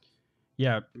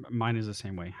 Yeah, mine is the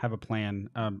same way. Have a plan.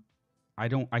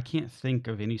 I can't think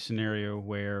of any scenario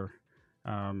where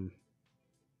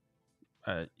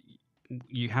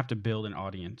you have to build an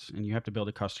audience and you have to build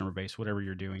a customer base, whatever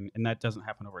you're doing, and that doesn't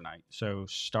happen overnight. So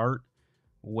start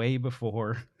way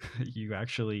before you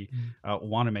actually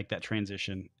want to make that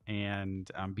transition, and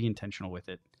be intentional with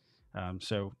it.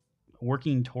 So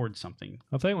working towards something.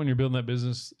 I think when you're building that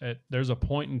business, there's a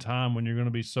point in time when you're going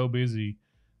to be so busy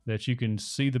that you can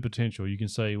see the potential. You can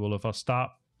say, well, if I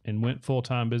stop and went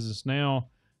full-time business now,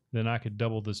 then I could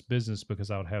double this business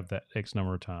because I would have that X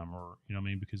number of time, or, you know what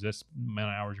I mean? Because that's the amount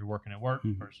of hours you're working at work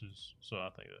versus, so I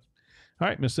think that's. All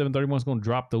right, Miss 731's going to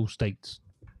drop those states.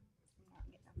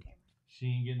 She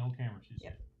ain't getting on camera, she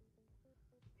said.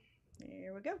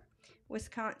 Here we go.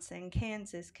 Wisconsin,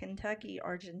 Kansas, Kentucky,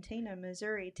 Argentina,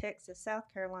 Missouri, Texas, South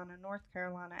Carolina, North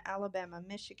Carolina, Alabama,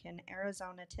 Michigan,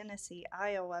 Arizona, Tennessee,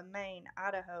 Iowa, Maine,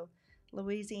 Idaho,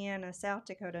 Louisiana, South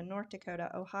Dakota, North Dakota,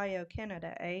 Ohio,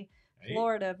 Canada,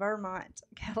 Florida, Vermont,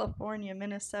 California,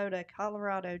 Minnesota,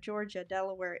 Colorado, Georgia,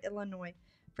 Delaware, Illinois,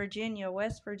 Virginia,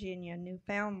 West Virginia,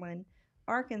 Newfoundland,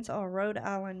 Arkansas, Rhode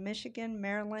Island, Michigan,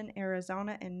 Maryland,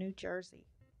 Arizona, and New Jersey.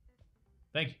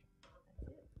 Thank you.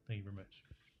 Thank you very much.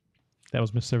 That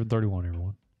was Miss 731,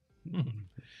 everyone.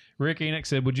 Rick Enoch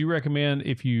said, would you recommend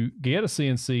if you get a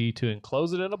CNC to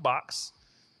enclose it in a box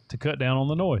to cut down on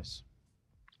the noise?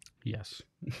 Yes.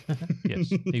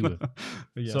 Yes, he would.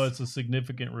 Yes. So it's a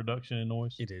significant reduction in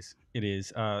noise? It is. It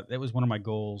is. That was one of my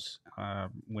goals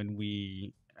when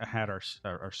we had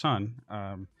our son,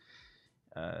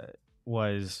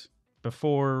 was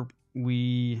before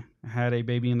we had a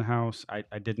baby in the house.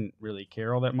 I didn't really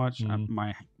care all that much.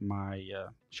 My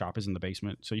shop is in the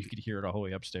basement, so you could hear it all the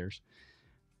way upstairs.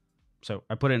 So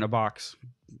I put it in a box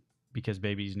because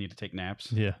babies need to take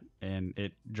naps. Yeah. And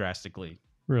it drastically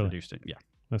reduced it. Yeah.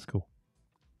 That's cool.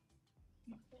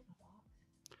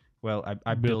 Well,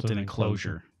 I built an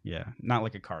enclosure. Yeah. Not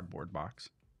like a cardboard box.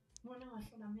 Well, no, that's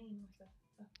what I mean with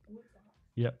a wood box.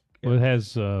 Yep. Well, it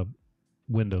has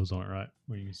windows on it, right?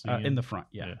 Where you can see in the front.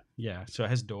 Yeah. Yeah. So it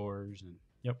has doors and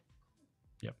yep.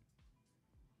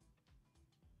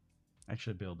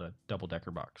 Actually build a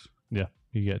double-decker box. Yeah.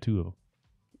 You got two of them.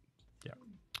 Yeah.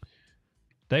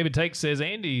 David Take says,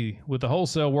 Andy, with the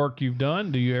wholesale work you've done,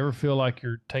 do you ever feel like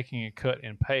you're taking a cut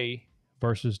in pay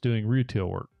versus doing retail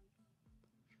work?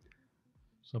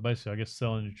 So basically, I guess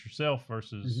selling it yourself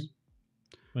versus,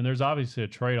 I mean, there's obviously a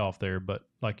trade-off there, but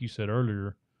like you said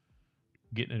earlier,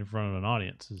 getting in front of an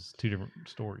audience is two different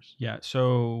stories. Yeah.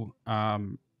 So,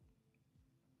 when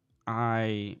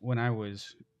I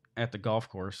was at the golf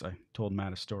course, I told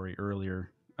Matt a story earlier,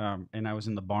 and I was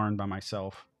in the barn by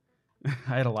myself.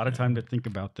 I had a lot of time to think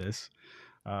about this.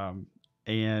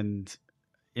 And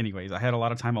anyways, I had a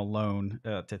lot of time alone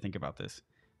to think about this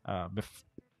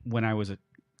when I was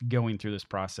going through this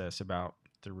process about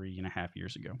 3.5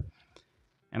 years ago.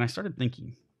 And I started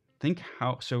think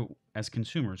how, so as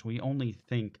consumers, we only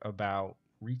think about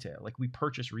retail, like we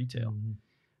purchase retail.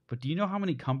 But do you know how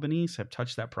many companies have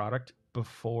touched that product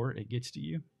before it gets to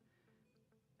you?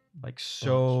 Like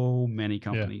so many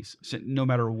companies. So no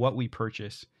matter what we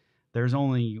purchase, there's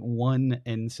only one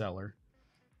end seller,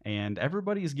 and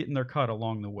everybody is getting their cut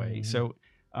along the way. So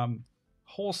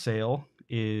wholesale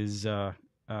is, you're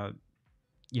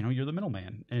the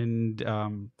middleman, and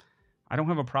I don't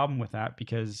have a problem with that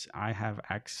because I have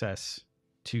access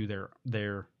to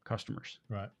their customers.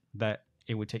 Right. That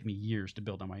it would take me years to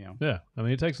build on my own. Yeah. I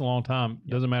mean, it takes a long time.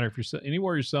 It doesn't matter if you're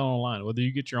anywhere you're selling online, whether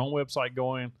you get your own website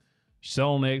going,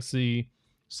 sell on Etsy,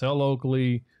 sell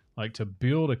locally, like to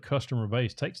build a customer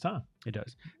base takes time. It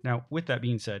does. Now, with that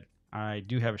being said, I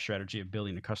do have a strategy of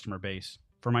building a customer base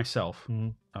for myself,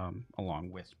 along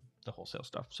with the wholesale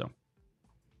stuff. So,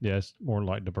 yeah, it's more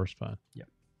like diversifying. Yeah.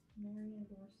 Marion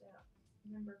Dorset,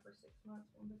 member for 6 months,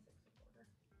 1 to 6 supporter.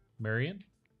 Marion?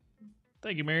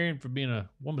 Thank you, Marion, for being a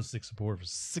 1 to 6 supporter for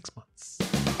 6 months.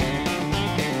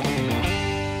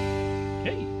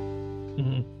 Hey.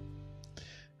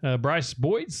 Bryce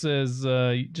Boyd says,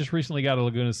 you just recently got a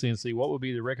Laguna CNC. What would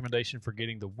be the recommendation for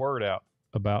getting the word out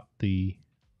about the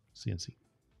CNC?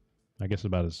 I guess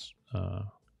about his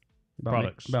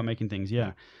products. About making things,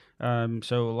 yeah.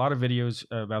 So a lot of videos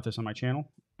about this on my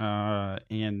channel.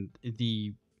 And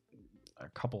a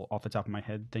couple off the top of my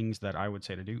head things that I would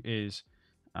say to do is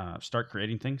start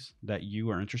creating things that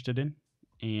you are interested in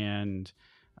and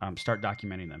start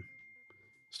documenting them.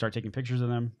 Start taking pictures of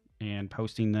them and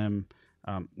posting them,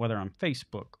 whether on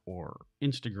Facebook or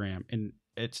Instagram. And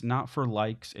it's not for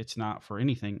likes. It's not for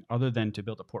anything other than to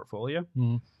build a portfolio.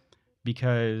 Mm-hmm.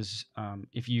 Because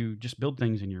if you just build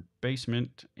things in your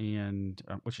basement and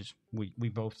which is we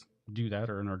both do that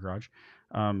or in our garage,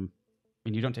 and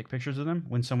you don't take pictures of them,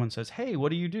 when someone says, "Hey, what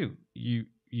do?"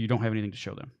 You don't have anything to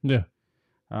show them.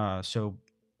 Yeah. So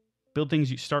build things.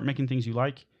 You start making things you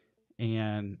like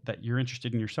and that you're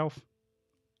interested in yourself.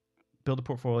 Build a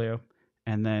portfolio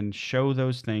and then show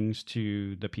those things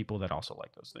to the people that also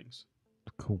like those things.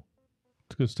 Cool.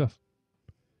 It's good stuff.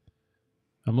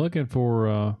 I'm looking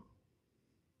for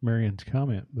Marion's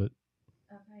comment, but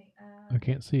Okay. I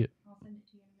can't see it. I'll send it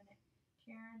to you in a minute.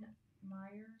 Karen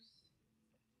Myers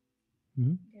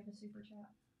gave a super chat.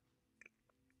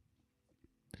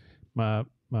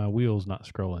 My wheel's not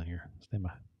scrolling here. Stand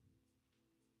by.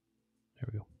 There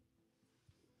we go.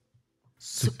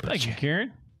 Thank you,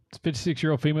 Karen. It's a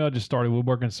 56-year-old female. Just started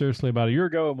woodworking seriously about a year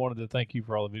ago and wanted to thank you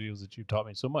for all the videos that you taught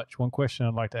me so much. One question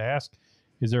I'd like to ask: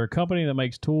 is there a company that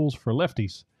makes tools for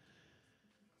lefties?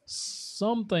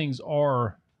 Some things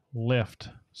are left.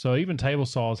 So even table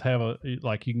saws have you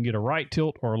can get a right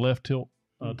tilt or a left tilt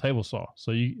table saw.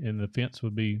 So and the fence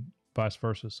would be vice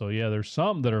versa. So yeah, there's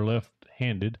some that are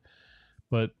left-handed,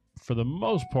 but for the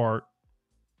most part,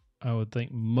 I would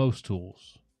think most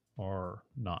tools are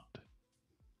not.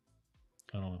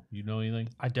 I don't know. You know anything?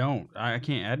 I don't. I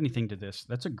can't add anything to this.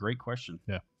 That's a great question.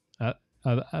 Yeah.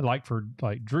 I like for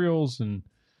drills and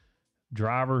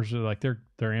drivers,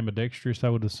 they're ambidextrous, I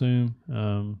would assume.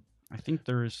 I think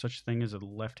there is such thing as a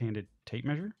left-handed tape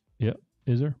measure. Yep.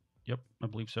 Is there? Yep, I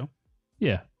believe so.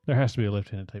 Yeah, there has to be a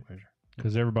left-handed tape measure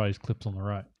because everybody's clips on the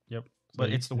right. Yep. So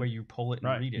But it's the way you pull it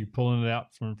and read it. You're pulling it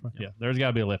out from front. Yep. Yeah, there's got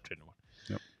to be a left-handed one.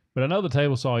 Yep. But I know the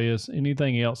table saw is.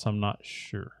 Anything else, I'm not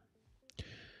sure.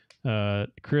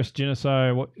 Chris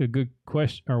Genocide, what a good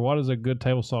question, or what is a good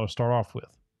table saw to start off with?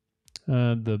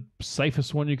 The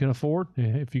safest one you can afford.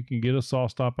 If you can get a saw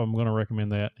stop, I'm going to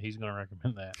recommend that. He's going to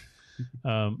recommend that.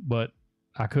 But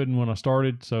I couldn't when I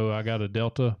started, so I got a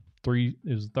Delta 3.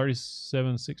 It was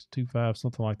 37625,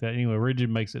 something like that. Anyway, Rigid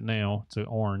makes it now. It's an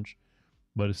orange,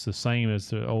 but it's the same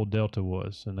as the old Delta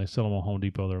was, and they sell them on Home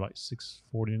Depot. They're like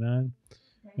 $649,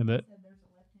 and that.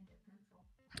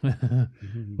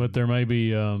 But there may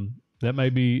be that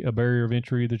may be a barrier of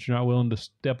entry that you're not willing to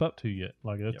step up to yet.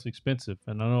 Like that's expensive,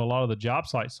 and I know a lot of the job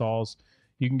site saws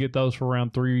you can get those for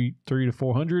around $300 to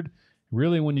 $400.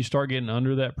 Really, when you start getting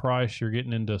under that price, you're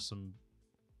getting into some.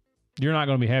 You're not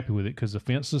going to be happy with it because the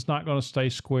fence is not going to stay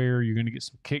square. You're going to get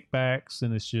some kickbacks,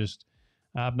 and it's just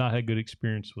I've not had good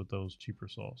experience with those cheaper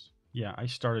saws. Yeah, I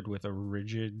started with a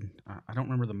Rigid. I don't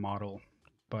remember the model,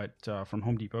 but from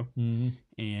Home Depot,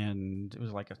 and it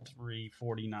was like a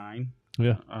 349.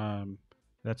 Yeah,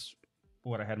 that's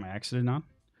what I had my accident on.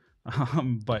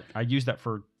 But I used that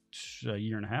for a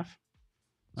year and a half.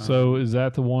 So is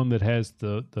that the one that has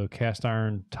the cast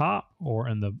iron top, or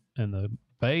in the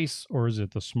base, or is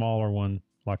it the smaller one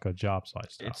like a job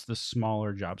site style? It's the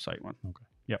smaller job site one. Okay.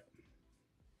 Yep.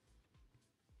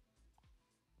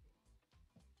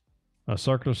 A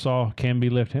circular saw can be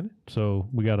left-handed, so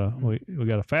we got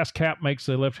a fast cap makes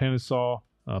a left-handed saw.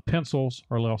 Pencils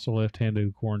are also left-handed,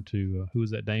 according to who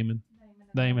is that? Damon.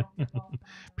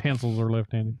 Pencils are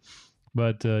left-handed,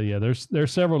 but yeah,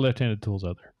 there's several left-handed tools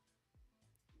out there.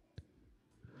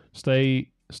 I'm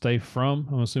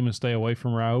assuming stay away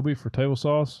from Ryobi for table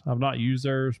saws. I've not used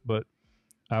theirs, but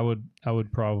I would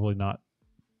probably not.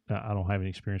 I don't have any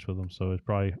experience with them, so it's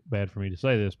probably bad for me to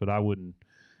say this, but I wouldn't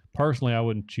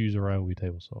choose a Ryobi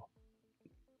table saw.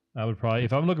 I would probably,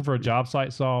 if I'm looking for a job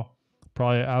site saw,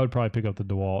 I would probably pick up the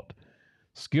DeWalt.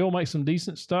 Skill makes some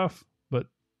decent stuff, but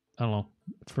I don't know.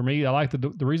 For me, I like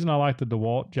the reason I like the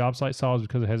DeWalt job site saw is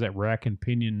because it has that rack and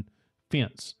pinion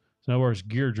fence. So in other words,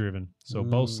 gear driven. So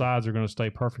both sides are going to stay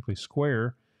perfectly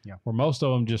square. Yeah. Where most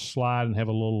of them just slide and have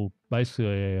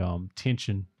basically a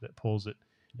tension that pulls it.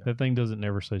 Yeah. That thing doesn't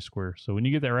never stay square. So when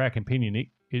you get that rack and pinion,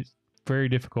 it's very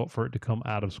difficult for it to come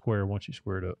out of square once you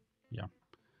square it up. Yeah.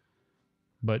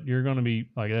 But you're going to be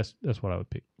like, that's what I would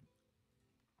pick.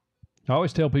 I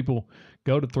always tell people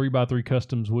go to 3x3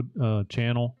 Customs wood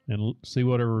channel and see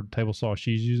whatever table saw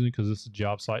she's using because it's a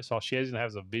job site saw. She even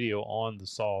has a video on the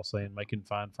saw saying making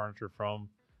fine furniture from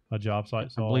a job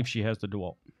site saw. I believe she has the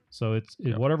DeWalt. So it's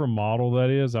whatever model that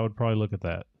is, I would probably look at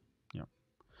that. Yeah.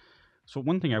 So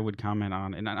one thing I would comment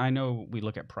on, and I know we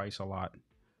look at price a lot,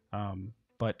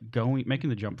 but making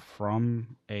the jump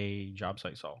from a job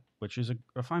site saw, which is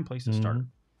a fine place to start.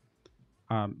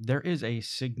 There is a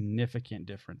significant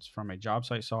difference from a job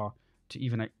site saw to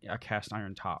even a cast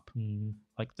iron top.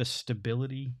 Like the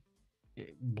stability,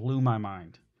 it blew my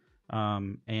mind,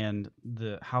 and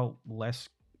how less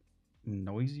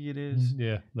noisy it is.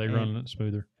 Yeah, they run it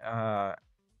smoother.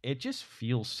 It just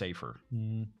feels safer,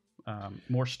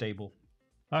 more stable.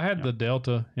 I had the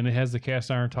Delta, and it has the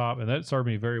cast iron top, and that served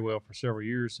me very well for several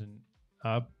years. And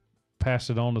I passed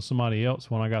it on to somebody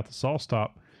else when I got the saw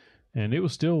stop. And it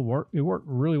was still it worked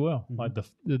really well. Like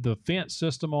the fence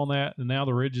system on that, and now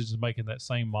the Ridges is making that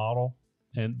same model.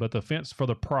 But the fence for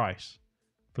the price,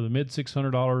 for the mid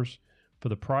 $600, for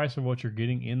the price of what you're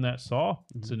getting in that saw,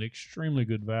 it's an extremely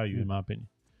good value in my opinion.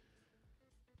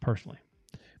 Personally,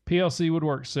 PLC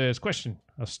Woodwork says, question: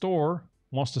 a store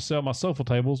wants to sell my sofa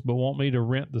tables, but want me to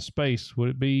rent the space. Would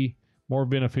it be more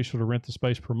beneficial to rent the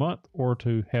space per month, or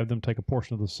to have them take a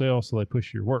portion of the sale so they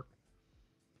push your work?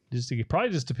 It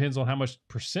probably just depends on how much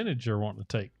percentage they're wanting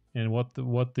to take and what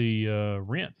the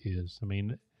rent is. I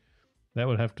mean, I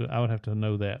would have to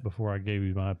know that before I gave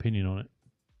you my opinion on it.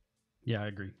 Yeah, I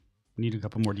agree. We need a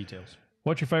couple more details.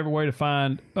 What's your favorite way to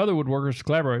find other woodworkers to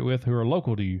collaborate with who are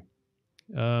local to you?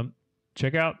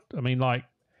 Check out, like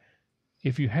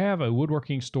if you have a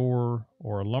woodworking store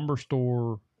or a lumber store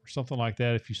or something like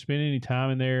that, if you spend any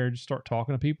time in there, just start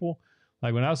talking to people.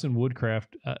 Like when I was in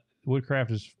Woodcraft,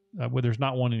 Woodcraft is well, there's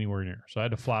not one anywhere near, so I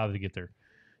had to fly to get there.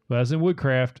 But I was in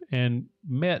Woodcraft and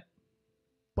met a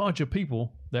bunch of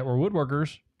people that were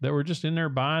woodworkers that were just in there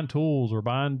buying tools or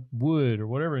buying wood or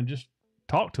whatever, and just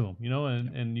talk to them,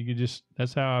 and you could just,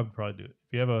 that's how I would probably do it.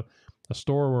 If you have a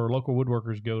store where local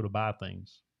woodworkers go to buy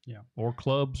things, or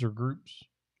clubs or groups.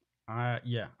 I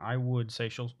would say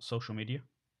social media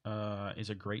is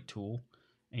a great tool,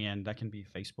 and that can be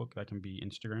Facebook, that can be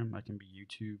Instagram, that can be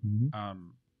YouTube.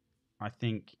 I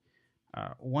think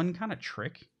one kind of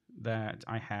trick that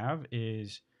I have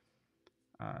is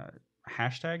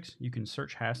hashtags. You can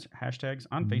search hashtags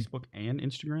on Facebook and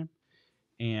Instagram,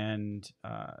 and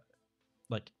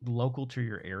like local to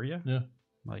your area. Yeah.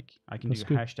 Like I can do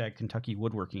hashtag Kentucky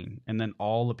Woodworking, and then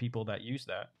all the people that use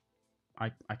that,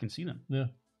 I can see them. Yeah.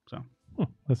 So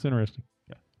that's interesting.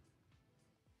 Yeah.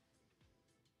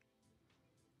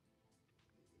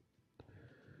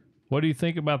 What do you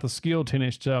think about the Skill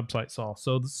 10-inch job site saw?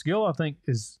 So the Skill, I think,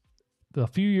 is a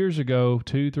few years ago,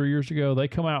 2-3 years ago, they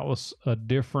come out with a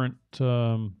different. They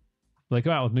come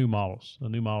out with new models,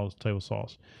 table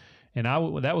saws, and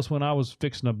that was when I was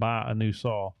fixing to buy a new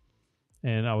saw,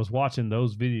 and I was watching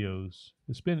those videos.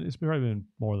 It's probably been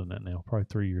more than that now, probably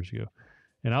 3 years ago,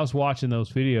 and I was watching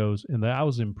those videos, and I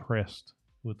was impressed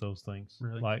with those things.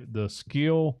 Really? Like the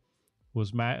Skill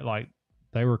was like.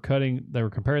 They were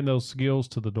comparing those skills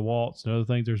to the DeWalts and other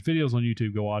things. There's videos on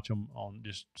YouTube. Go watch them on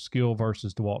just Skill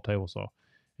versus DeWalt table saw,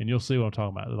 and you'll see what I'm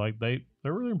talking about. Like they're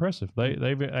really impressive. They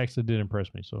actually did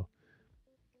impress me. So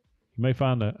you may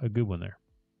find a good one there.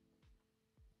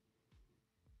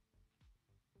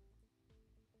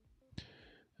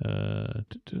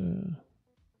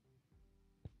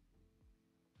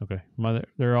 Okay,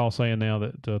 they're all saying now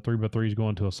that 3x3 is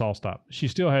going to a saw stop. She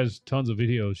still has tons of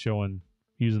videos showing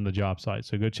using the job site,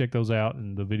 so go check those out.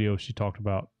 And the video she talked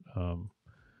about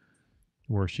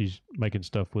where she's making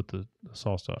stuff with the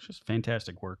saw stop. It's just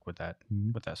fantastic work with that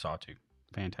with that saw too.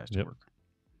 Fantastic work.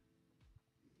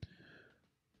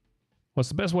 What's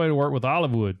the best way to work with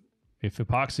olive wood? If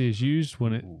epoxy is used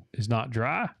when it is not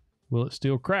dry, will it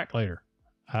still crack later?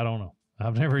 I don't know.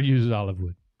 I've never used olive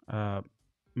wood.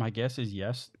 My guess is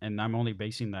yes, and I'm only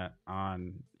basing that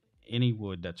on any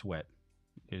wood that's wet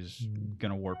is going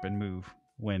to warp and move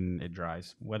when it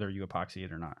dries, whether you epoxy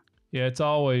it or not. Yeah, it's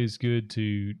always good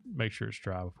to make sure it's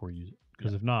dry before you use it,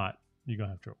 because if not, you're going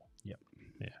to have trouble. Yep.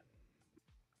 Yeah.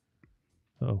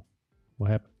 Oh, what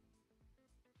happened?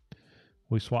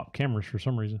 We swapped cameras for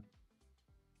some reason.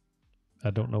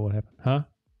 I don't know what happened. Huh?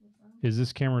 Is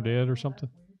this camera dead or something?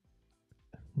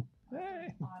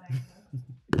 Hey.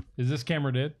 Is this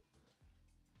camera dead?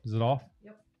 Is it off?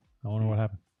 Yep. I wonder what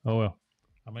happened. Oh, well.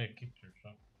 I may have kicked it or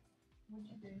something. What'd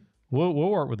you do? We'll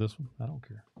work with this one. I don't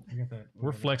care. I got that.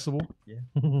 We're flexible. Yeah.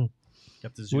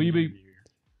 Got the zoom.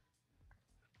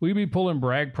 Will you be pulling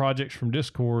brag projects from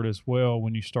Discord as well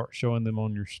when you start showing them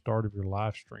on your start of your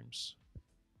live streams?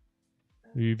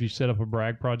 Have you set up a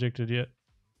brag project yet?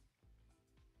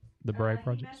 The brag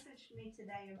project? He messaged me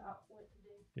today about what to do.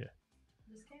 Yeah.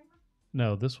 This camera?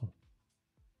 No, this one.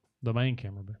 The main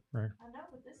camera, right? I know,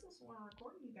 but this is the one I'm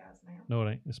recording you guys now. No,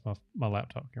 it ain't. It's my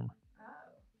laptop camera.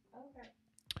 Oh, okay.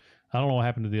 I don't know what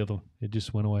happened to the other one. It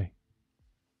just went away.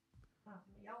 Oh,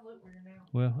 y'all look weird now.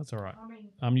 Well, that's all right. I mean,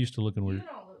 I'm used to looking weird. You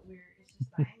don't look weird. It's just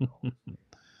the angle.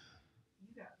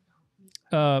 You guys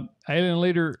don't. Alien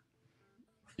Leader,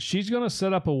 she's going to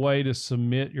set up a way to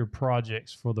submit your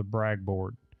projects for the brag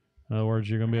board. In other words,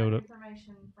 you're going to be able to.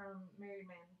 Information from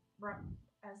Merryman right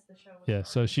as the show was Yeah,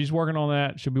 so she's working on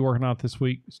that. She'll be working on it this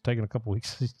week. It's taking a couple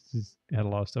weeks. She's had a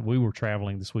lot of stuff. We were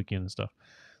traveling this weekend and stuff.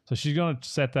 So she's going to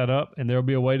set that up, and there'll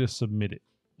be a way to submit it.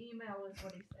 Email is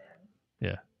what he said.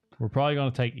 Yeah. We're probably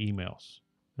going to take emails,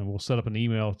 and we'll set up an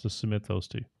email to submit those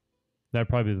to. That'd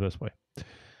probably be the best way.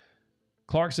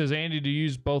 Clark says, Andy, do you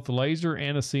use both the laser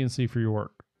and a CNC for your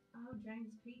work? Oh, James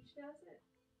Peach does it?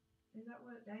 Is that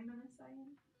what Damon is saying?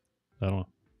 I don't know.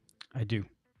 I do.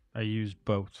 I use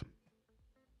both.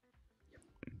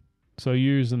 So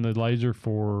you're using the laser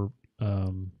for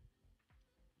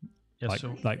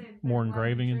like more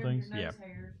engraving and things? Yeah.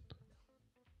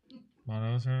 My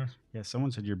nose hairs? Yeah,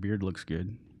 someone said your beard looks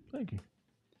good. Thank you.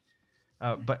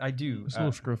 But I do. It's a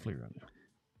little scruffy right now.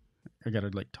 I gotta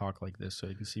like talk like this so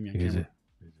you can see me on Is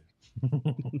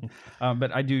camera.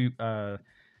 But I do.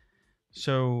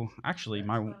 So actually,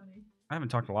 I haven't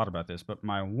talked a lot about this, but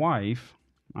my wife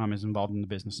is involved in the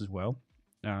business as well.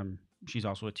 She's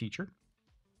also a teacher,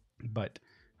 but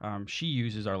she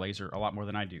uses our laser a lot more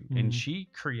than I do, and she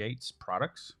creates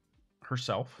products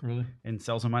herself, really, and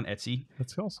sells them on Etsy.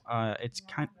 That's awesome.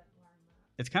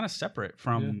 It's kind of separate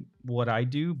from what I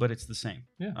do, but it's the same.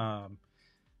 Yeah.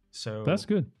 So that's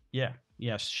good. Yeah.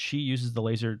 Yes. She uses the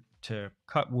laser to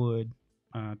cut wood,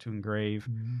 to engrave,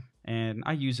 and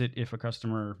I use it if a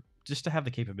customer just to have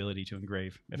the capability to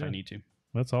engrave if I need to.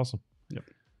 That's awesome. Yep.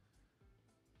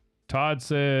 Todd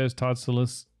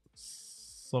Solisowski.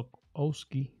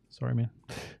 Sorry, man.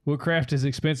 Woodcraft is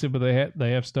expensive, but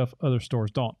they have stuff other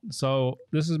stores don't. So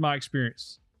this is my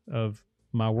experience of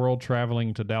my world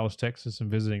traveling to Dallas, Texas,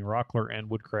 and visiting Rockler and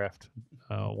Woodcraft,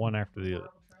 one after the other.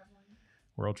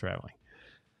 World traveling.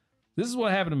 This is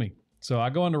what happened to me. So I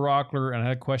go into Rockler, and I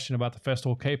had a question about the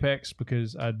Festival Capex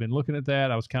because I'd been looking at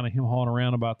that. I was kind of him-hawing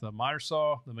around about the miter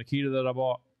saw, the Makita that I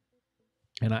bought.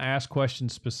 And I asked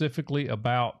questions specifically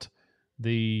about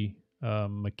the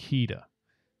Makita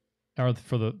or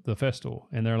for the festival.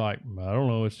 And they're like, I don't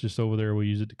know. It's just over there. We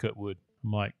use it to cut wood.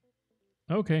 I'm like,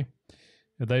 okay.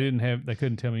 If they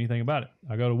couldn't tell me anything about it.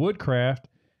 I go to Woodcraft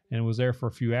and was there for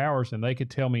a few hours, and they could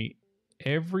tell me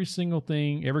every single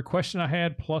thing, every question I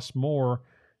had, plus more.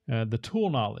 The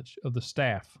tool knowledge of the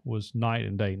staff was night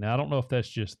and day. Now, I don't know if that's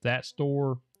just that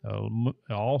store,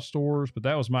 all stores, but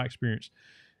that was my experience.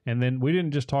 And then we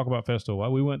didn't just talk about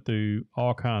Festival. We went through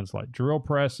all kinds, like drill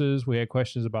presses. We had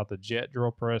questions about the jet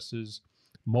drill presses,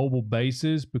 mobile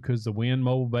bases, because the Wind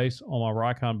mobile base on my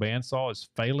Rikon bandsaw is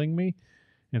failing me.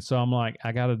 And so I'm like,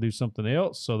 I got to do something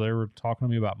else. So they were talking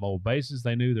to me about mobile bases.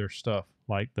 They knew their stuff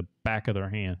like the back of their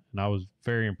hand. And I was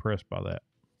very impressed by that.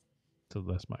 So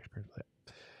that's my experience with that.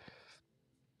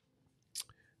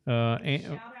 Shout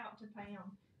out to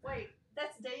Pam. Wait,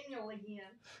 that's Daniel again,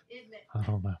 isn't it? I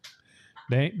don't know.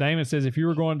 Damon says, if you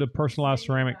were going to personalize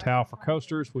ceramic tile for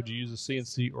coasters, would you use a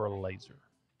CNC or a laser?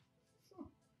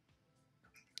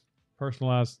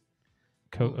 Personalized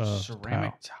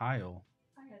ceramic tile.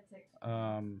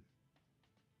 I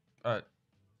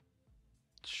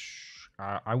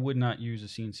would not use a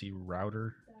CNC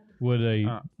router. Would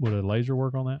a laser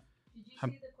work on that? Did you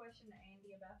see the question to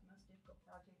Andy about the most difficult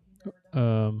project you've ever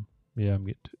done? Yeah, I'm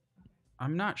getting to it.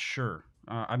 I'm not sure.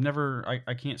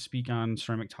 I can't speak on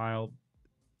ceramic tile.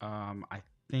 I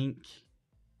think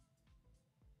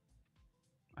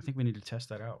we need to test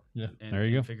that out. Yeah, and, there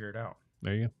you go. Figure it out.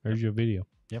 There you go. There's your video.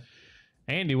 Yep.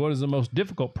 Andy, what is the most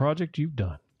difficult project you've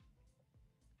done?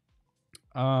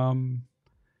 The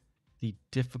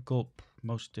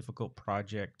most difficult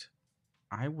project,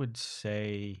 I would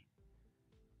say,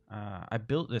 I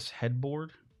built this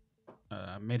headboard.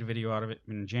 Made a video out of it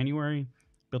in January.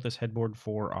 Built this headboard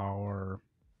for our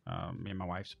me and my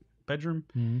wife's bedroom,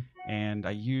 and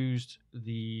I used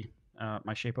the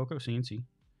my Shapeoko CNC,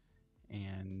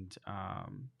 and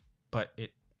but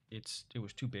it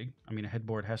was too big. I mean, a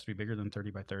headboard has to be bigger than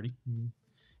 30 by 30,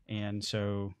 and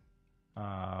so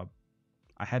I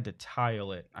had to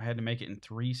tile it. I had to make it in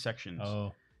 3 sections.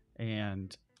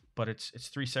 But it's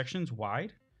 3 sections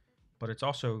wide, but it's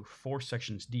also 4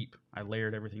 sections deep. I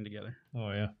layered everything together.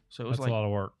 Oh yeah, so it was that's a lot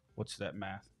of work. What's that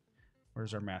math?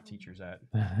 Where's our math teachers at?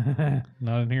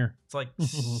 Not in here. It's like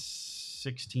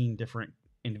 16 different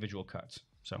individual cuts.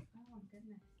 So. Oh,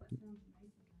 goodness. That sounds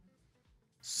amazing.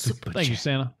 Super Thank you, chat.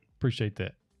 Santa. Appreciate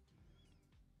that.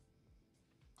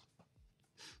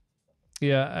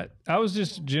 Yeah, I was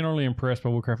just generally impressed by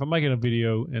Woodcraft. I'm making a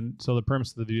video, and so the premise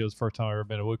of the video is the first time I've ever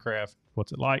been to Woodcraft.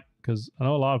 What's it like? Because I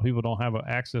know a lot of people don't have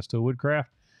access to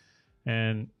Woodcraft,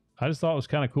 and I just thought it was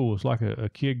kind of cool. It's like a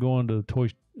kid going to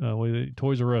Toys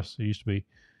R Us, it used to be.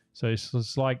 So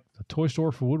it's like a toy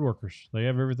store for woodworkers. They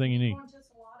have everything you need. Going to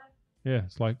Salada? Yeah,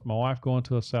 it's like my wife going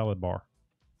to a salad bar.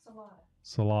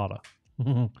 Salada.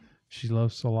 She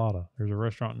loves Salada. There's a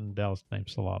restaurant in Dallas named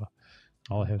Salada.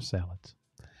 All they have salads.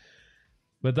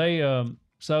 But they,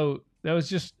 so that was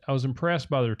just, I was impressed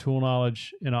by their tool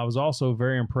knowledge. And I was also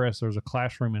very impressed. There's a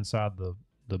classroom inside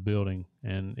the building,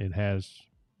 and it has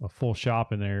a full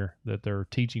shop in there that they're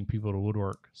teaching people to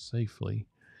woodwork safely.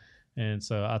 And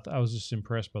so I was just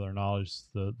impressed by their knowledge.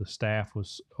 The staff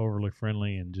was overly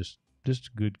friendly and just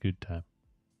a good time.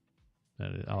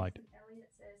 And I liked it. Elliot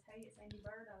says, "Hey, it's Andy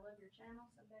Bird. I love your channel.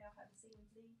 Someday I'll have a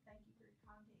CNC. Thank you for your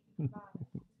content you provide."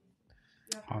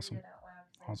 You have to Awesome. read it out loud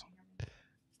 'cause they Awesome. can't hear me.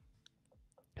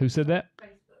 Who said that?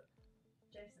 Facebook.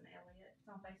 Jason Elliott. It's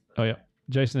on Facebook. Oh, yeah.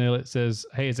 Jason Elliott says,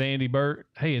 "Hey, it's Andy Bird.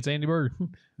 Hey, it's Andy Bird.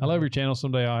 I love your channel.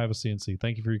 Someday I'll have a CNC.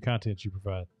 Thank you for your content you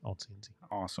provide on CNC."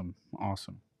 Awesome.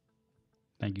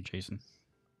 Thank you, Jason.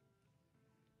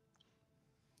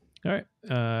 All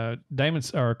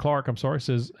right. Clark, I'm sorry,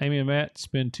 says, "Amy and Matt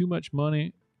spend too much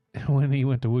money when he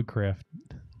went to Woodcraft."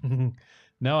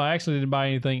 No, I actually didn't buy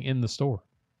anything in the store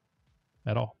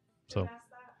at all. So, Who asked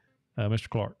that? Mr.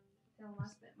 Clark. Tell him I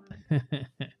spent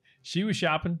money. She was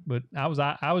shopping, but I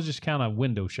was just kind of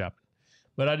window shopping.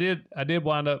 But I did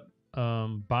wind up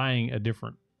buying a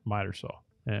different miter saw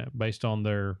based on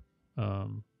their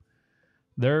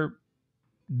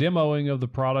demoing of the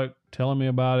product, telling me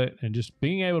about it, and just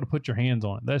being able to put your hands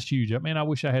on it. That's huge. I mean, I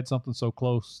wish I had something so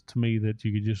close to me that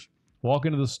you could just walk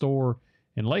into the store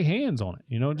and lay hands on it,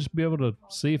 just be able to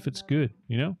see if it's good,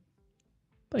 Thank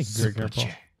you, Great Grandpa.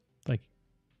 Thank you.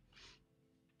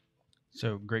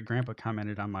 So Great Grandpa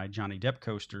commented on my Johnny Depp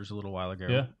coasters a little while ago.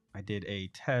 Yeah. I did a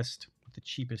test with the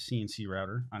cheapest CNC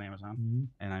router on Amazon,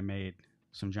 and I made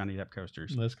some Johnny Depp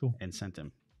coasters That's cool. and sent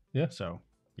them. Yeah. So,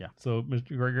 yeah. So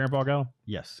Mr. Great Grandpa got them?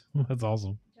 Yes. That's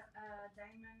awesome.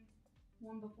 Damon,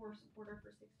 one before supporter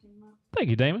for 16 months. Thank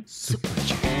you, Damon. Super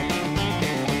chat.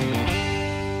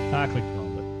 I clicked the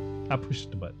wrong button. I pushed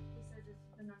the button. He says it's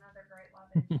been another great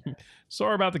live.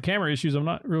 Sorry about the camera issues. I'm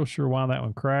not real sure why that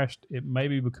one crashed. It may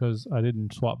be because I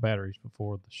didn't swap batteries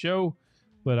before the show,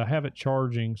 but I have it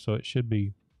charging, so it should have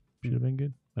been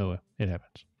good. Oh well, it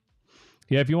happens.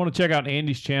 Yeah, if you want to check out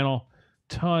Andy's channel,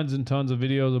 tons and tons of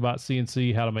videos about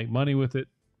CNC, how to make money with it,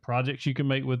 projects you can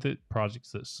make with it,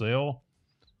 projects that sell,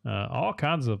 all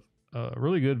kinds of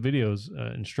really good videos,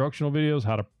 instructional videos,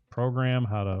 how to program,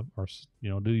 how to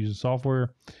do using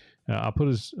software. I'll put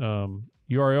his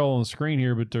URL on the screen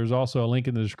here, but there's also a link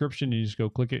in the description. You just go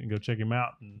click it and go check him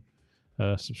out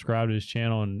and subscribe to his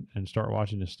channel and start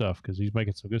watching his stuff, because he's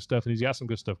making some good stuff and he's got some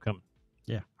good stuff coming.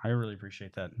 Yeah, I really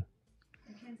appreciate that.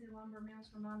 Mackenzie Lumber Mills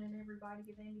reminding everybody to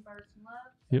give Andy Bird some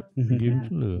love. Yep. So Give him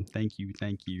some love. Thank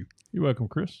you. You're welcome,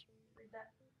 Chris. read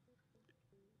that.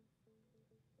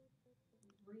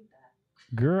 Read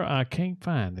that. Girl, I can't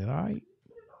find it. All right.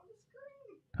 Put it on the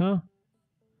screen. Huh?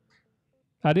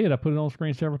 I did. I put it on the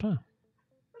screen several times.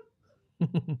 You're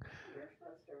supposed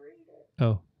to read it.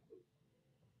 Oh.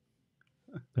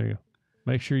 There you go.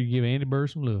 Make sure you give Andy Bird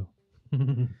some love.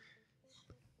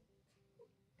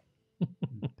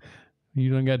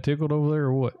 You done got tickled over there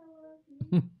or what?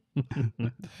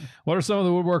 What are some of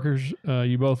the woodworkers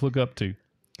you both look up to?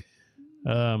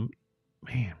 Man.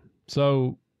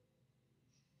 So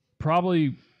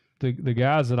probably the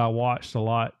guys that I watched a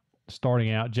lot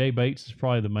starting out, Jay Bates is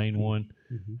probably the main one.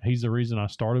 Mm-hmm. He's the reason I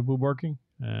started woodworking.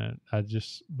 I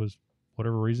just was,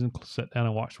 whatever reason, sat down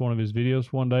and watched one of his videos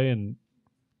one day, and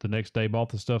the next day bought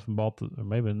the stuff and or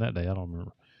maybe in that day, I don't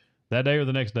remember. That day or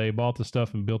the next day, bought the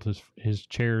stuff and built his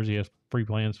chairs he has free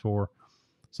plans for.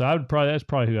 So that's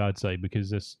probably who I'd say, because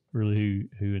that's really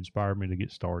who inspired me to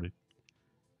get started.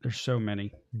 There's so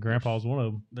many. Grandpa's one of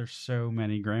them. There's so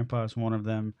many. Grandpa's one of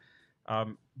them.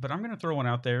 But I'm going to throw one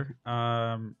out there.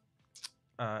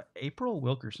 April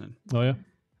Wilkerson. Oh, yeah?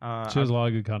 She has a lot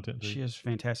of good content, too. She has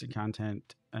fantastic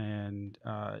content, and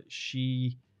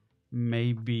she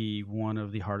may be one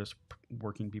of the hardest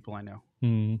working people I know.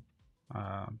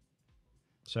 Mm-hmm.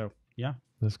 So, yeah.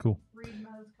 That's cool. Read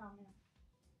Mo's comment.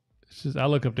 It's just, I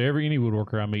look up to any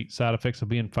woodworker I meet. Side effects of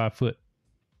being 5 foot.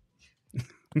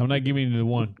 I'm not giving you the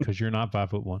one because you're not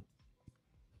 5'1".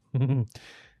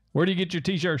 Where do you get your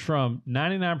t-shirts from?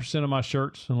 99% of my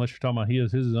shirts, unless you're talking about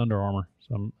his is Under Armour.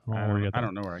 So I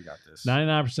don't know where I got this.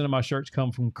 99% of my shirts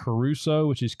come from Caruso,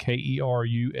 which is KERUSSO.com.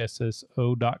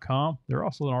 They're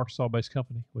also an Arkansas-based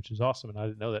company, which is awesome, and I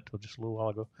didn't know that till just a little while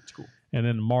ago. That's cool. And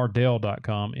then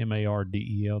Mardel.com,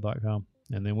 MARDEL.com.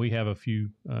 And then we have a few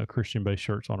Christian-based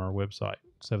shirts on our website,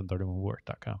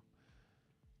 731woodwork.com.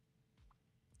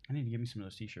 I need to give me some of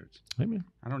those t-shirts. Amen.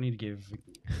 I don't need to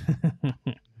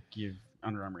give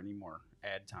Under Armour any more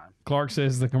ad time. Clark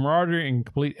says the camaraderie and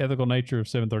complete ethical nature of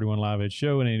 731 Live Edge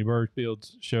Show and Andy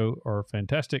Burfield's show are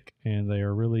fantastic, and they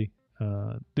are really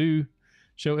do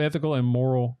show ethical and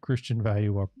moral Christian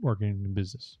value while working in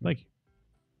business. Thank you.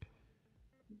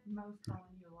 Most calling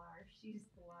you a liar. She's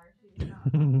the liar. She's not.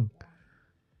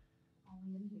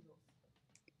 Only in heels.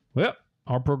 Well,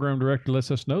 our program director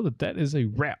lets us know that is a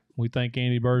wrap. We thank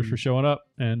Andy Burrs for showing up,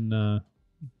 and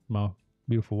my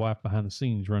beautiful wife behind the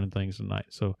scenes running things tonight.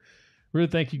 So really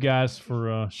thank you guys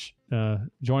for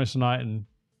joining us tonight, and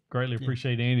greatly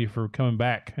appreciate Andy for coming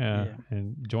back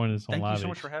and joining us on Live. Thank you so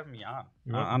much for having me on.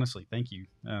 Honestly, thank you.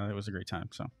 It was a great time.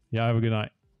 So yeah, have a good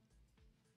night.